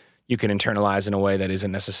can internalize in a way that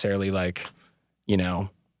isn't necessarily like, you know,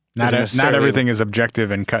 Not necessarily- everything is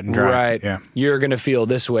objective and cut and dry. Right. Yeah. You're going to feel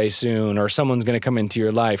this way soon, or someone's going to come into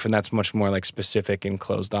your life, and that's much more like specific and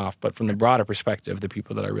closed off. But from the broader perspective, the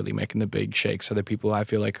people that are really making the big shakes are the people I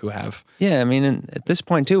feel like who have Yeah, I mean, and at this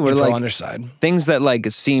point too, we're info like on their side. things that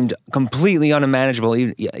like seemed completely unmanageable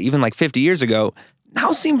even like 50 years ago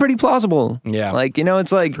now seem pretty plausible. Yeah. Like, you know,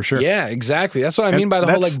 it's like, For sure. Yeah, exactly. That's what I mean by the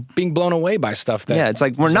whole like being blown away by stuff. That yeah, it's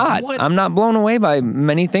like, I'm not blown away by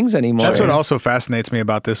many things anymore. That's what also fascinates me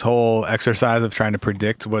about this whole exercise of trying to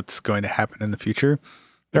predict what's going to happen in the future.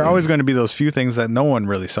 There are always going to be those few things that no one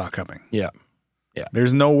really saw coming. Yeah.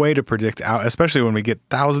 There's no way to predict out, especially when we get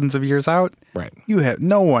thousands of years out. Right.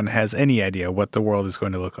 No one has any idea what the world is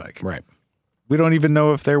going to look like. Right. We don't even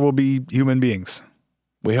know if there will be human beings.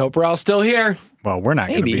 We hope we're all still here. Well, we're not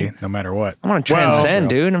going to Maybe. be, no matter what. I want to transcend,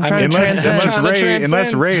 dude. I'm trying to transcend.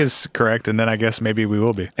 Unless Ray is correct, and then I guess maybe we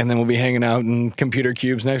will be. And then we'll be hanging out in computer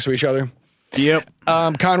cubes next to each other. Yep.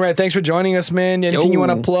 Conrad, thanks for joining us, man. Anything you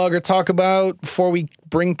want to plug or talk about before we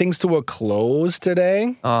bring things to a close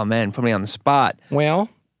today? Oh, man, put me on the spot. Well,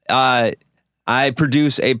 I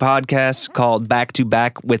produce a podcast called Back to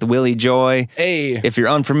Back with Willie Joy. hey. If you're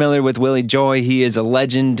unfamiliar with Willie Joy, he is a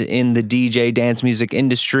legend in the DJ dance music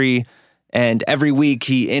industry. And every week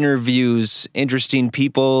he interviews interesting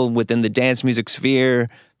people within the dance music sphere.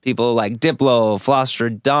 People like Diplo,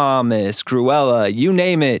 Nostradamus, Cruella, you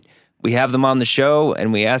name it. We have them on the show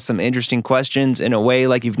and we ask them interesting questions in a way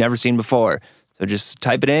like you've never seen before. So just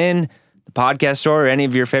type it in the podcast store or any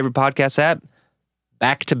of your favorite podcast app.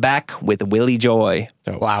 Back to Back with Willie Joy.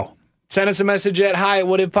 Wow. Send us a message at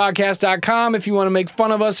hi@whatifpodcast.com if you want to make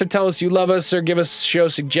fun of us or tell us you love us or give us show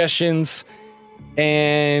suggestions.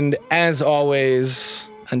 And as always,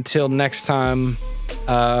 until next time,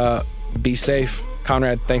 be safe.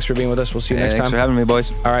 Conrad, thanks for being with us. We'll see you next Thanks time. for having me,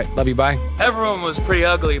 boys. All right. Love you. Bye. Everyone was pretty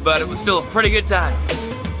ugly, but it was still a pretty good time.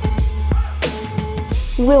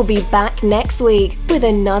 We'll be back next week with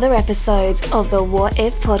another episode of the What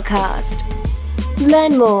If Podcast.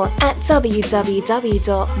 Learn more at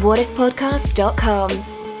www.whatifpodcast.com.